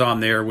Sanders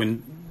on there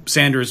when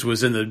Sanders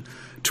was in the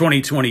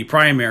 2020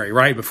 primary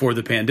right before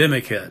the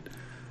pandemic hit,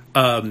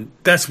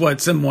 that's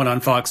what someone on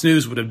Fox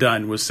News would have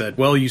done, was said,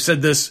 well, you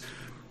said this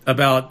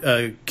about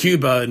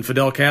Cuba and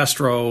Fidel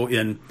Castro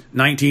in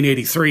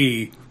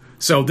 1983,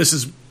 so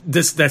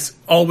that's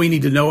all we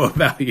need to know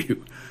about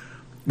you.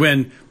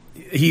 When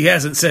he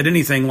hasn't said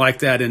anything like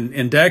that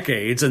in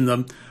decades, and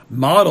the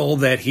model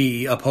that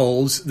he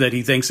upholds, that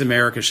he thinks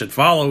America should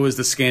follow, is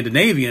the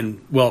Scandinavian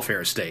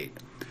welfare state.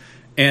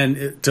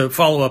 And to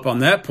follow up on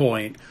that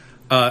point,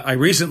 I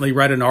recently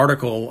read an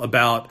article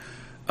about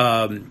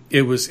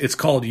it's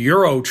called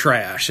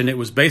Eurotrash, and it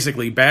was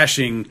basically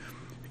bashing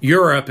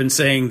Europe and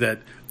saying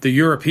that the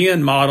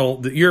European model,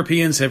 the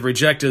Europeans have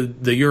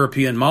rejected the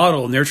European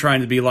model and they're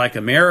trying to be like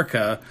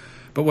America.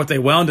 But what they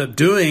wound up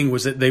doing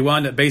was that they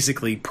wound up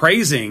basically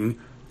praising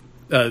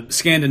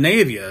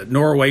Scandinavia,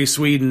 Norway,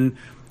 Sweden,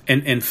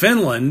 and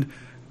Finland,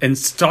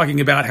 and talking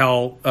about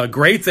how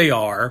great they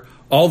are,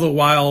 all the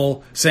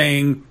while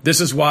saying this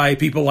is why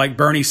people like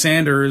Bernie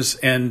Sanders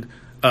and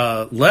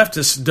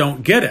leftists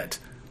don't get it.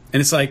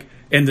 And it's like,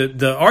 and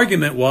the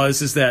argument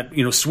is that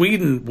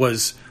Sweden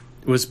was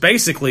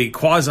basically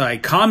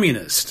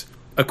quasi-communist,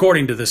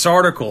 according to this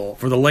article,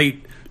 for the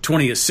late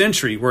 20th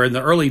century, where in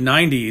the early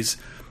 90s,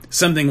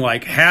 something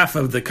like half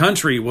of the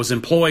country was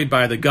employed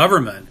by the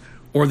government,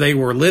 or they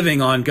were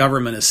living on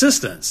government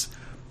assistance.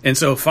 And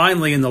so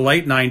finally in the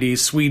late 90s,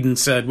 Sweden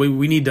said,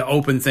 we need to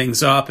open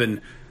things up and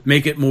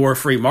make it more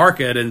free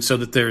market, and so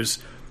that there's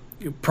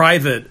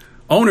private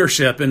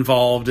ownership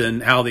involved in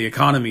how the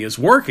economy is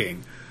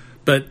working.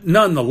 But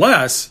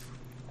nonetheless,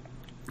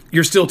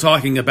 you're still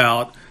talking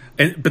about,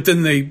 but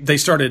then they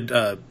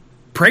started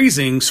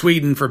praising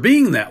Sweden for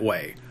being that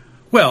way.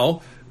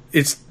 Well,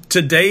 it's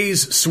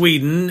today's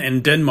Sweden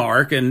and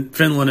Denmark and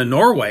Finland and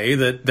Norway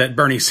that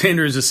Bernie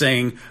Sanders is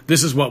saying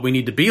this is what we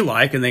need to be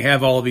like, and they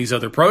have all of these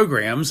other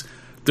programs.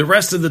 The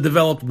rest of the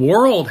developed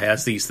world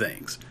has these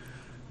things.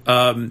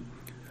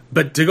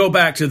 But to go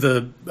back to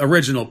the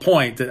original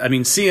point, that I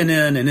mean,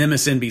 CNN and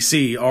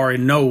MSNBC are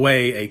in no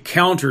way a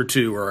counter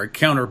to or a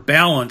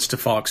counterbalance to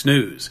Fox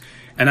News.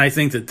 And I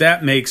think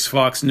that makes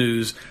Fox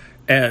News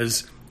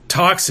as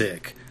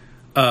toxic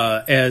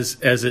as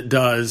it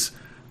does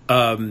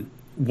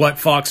what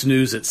Fox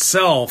News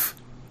itself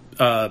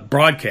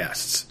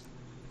broadcasts.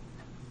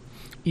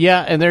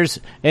 Yeah, and there's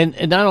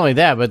and not only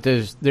that, but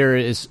there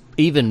is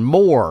even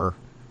more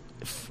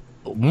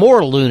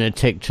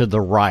lunatic to the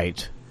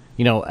right.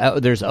 You know,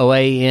 there's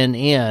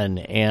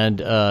OANN and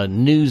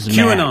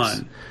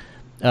Newsmax.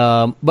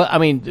 QAnon. But I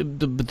mean,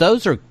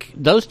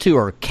 those two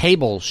are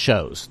cable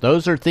shows.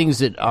 Those are things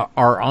that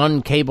are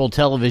on cable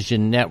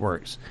television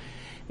networks,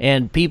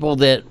 and people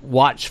that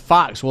watch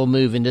Fox will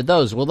move into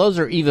those. Well, those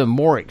are even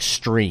more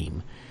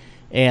extreme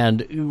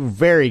and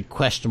very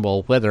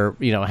questionable whether,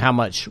 you know, how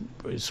much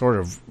sort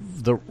of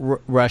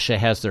Russia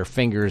has their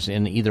fingers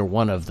in either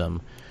one of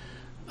them.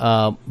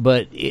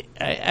 But it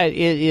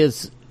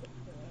is.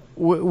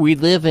 We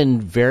live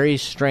in very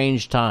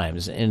strange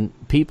times, and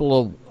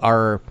people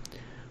are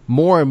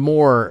more and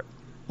more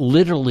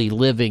literally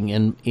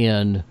living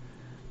in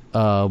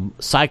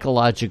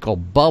psychological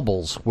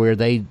bubbles where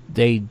they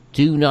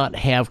do not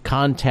have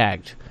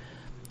contact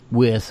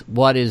with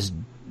what is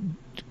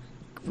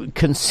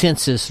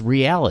consensus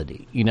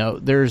reality. You know,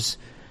 there's,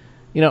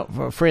 you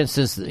know, for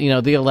instance, you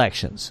know, the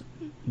elections.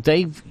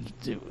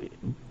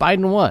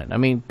 Biden won. I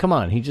mean, come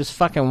on, he just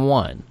fucking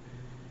won.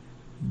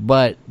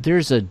 But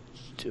there's a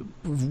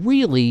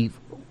really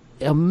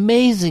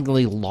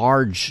amazingly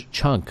large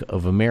chunk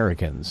of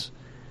Americans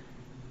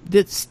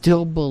that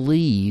still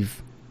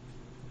believe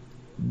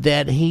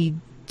that he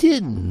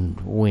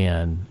didn't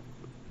win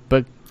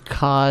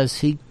because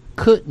he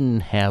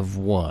couldn't have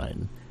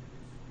won.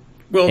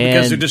 Well,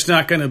 because they're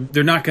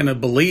not gonna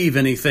believe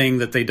anything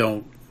that they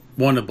don't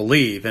want to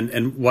believe.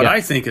 And what I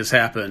think has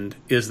happened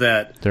is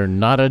that they're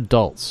not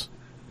adults.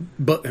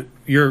 But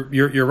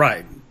you're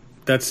right.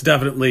 That's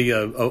definitely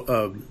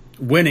a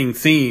winning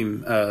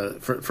theme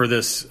for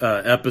this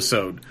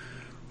episode.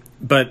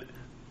 But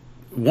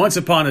once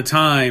upon a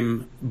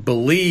time,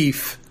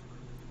 belief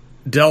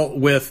dealt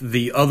with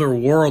the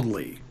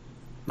otherworldly.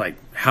 Like,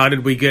 how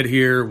did we get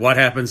here? What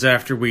happens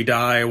after we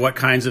die? What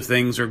kinds of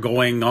things are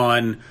going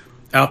on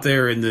out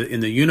there in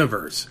the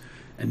universe?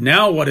 And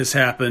now what has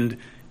happened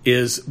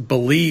is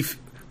belief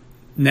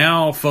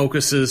now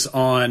focuses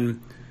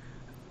on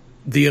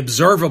the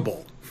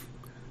observable,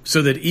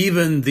 so that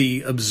even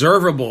the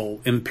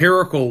observable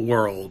empirical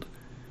world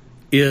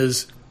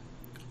is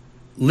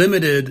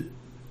limited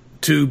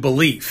to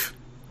belief.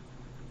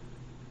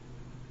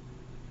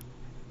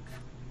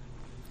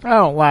 I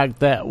don't like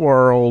that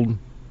world.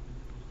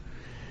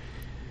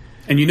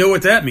 And you know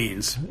what that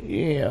means?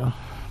 Yeah.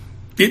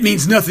 It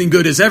means nothing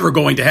good is ever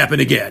going to happen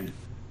again.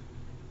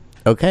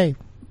 Okay.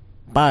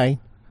 Bye.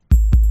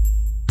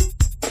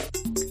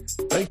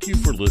 Thank you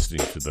for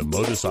listening to the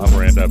Modus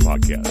Operandi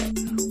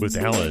Podcast with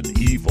Alan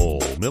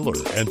Evil Miller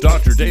and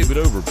Dr. David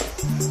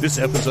Overby. This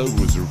episode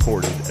was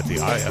recorded at the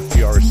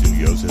IFPR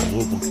studios in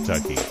Louisville,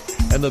 Kentucky,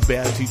 and the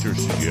Bad Teacher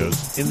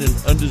Studios in an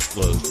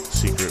undisclosed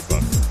secret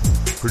bunker.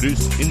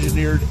 Produced,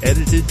 engineered,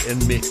 edited,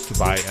 and mixed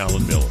by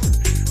Alan Miller.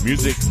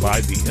 Music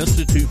by the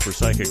Institute for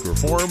Psychic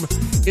Reform.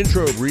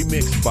 Intro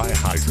remixed by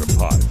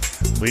Hydropod.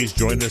 Please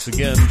join us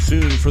again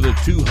soon for the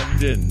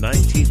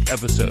 219th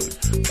episode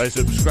by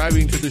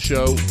subscribing to the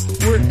show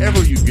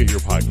wherever you get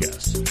your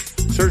podcasts.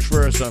 Search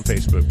for us on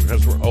Facebook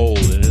because we're old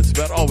and it's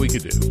about all we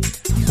could do.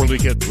 Our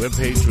link at the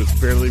webpage with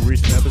fairly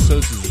recent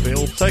episodes is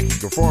available at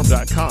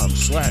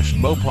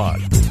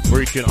psychicreform.com/mopod,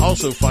 where you can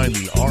also find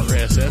the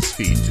RSS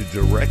feed to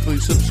directly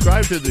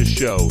subscribe to this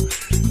show.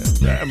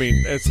 I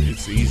mean, it's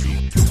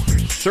easy.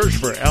 Search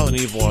for Alan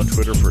Evil on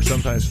Twitter for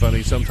sometimes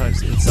funny,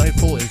 sometimes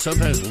insightful, and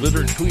sometimes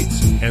literate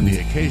tweets, and the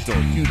occasional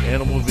cute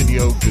animal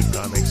video, good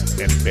comics,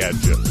 and bad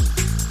jokes.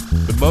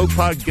 The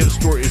MoPod gift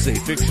store is a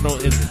fictional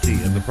entity,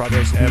 and the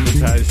products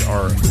advertised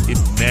are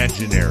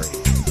imaginary.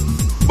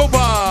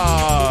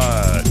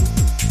 MoPod!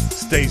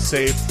 Stay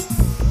safe,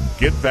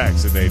 get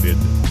vaccinated,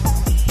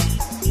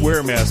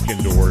 wear a mask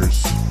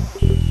indoors.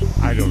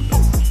 I don't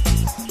know.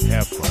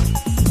 Have fun.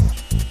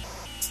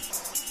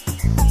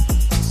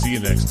 See you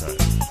next time.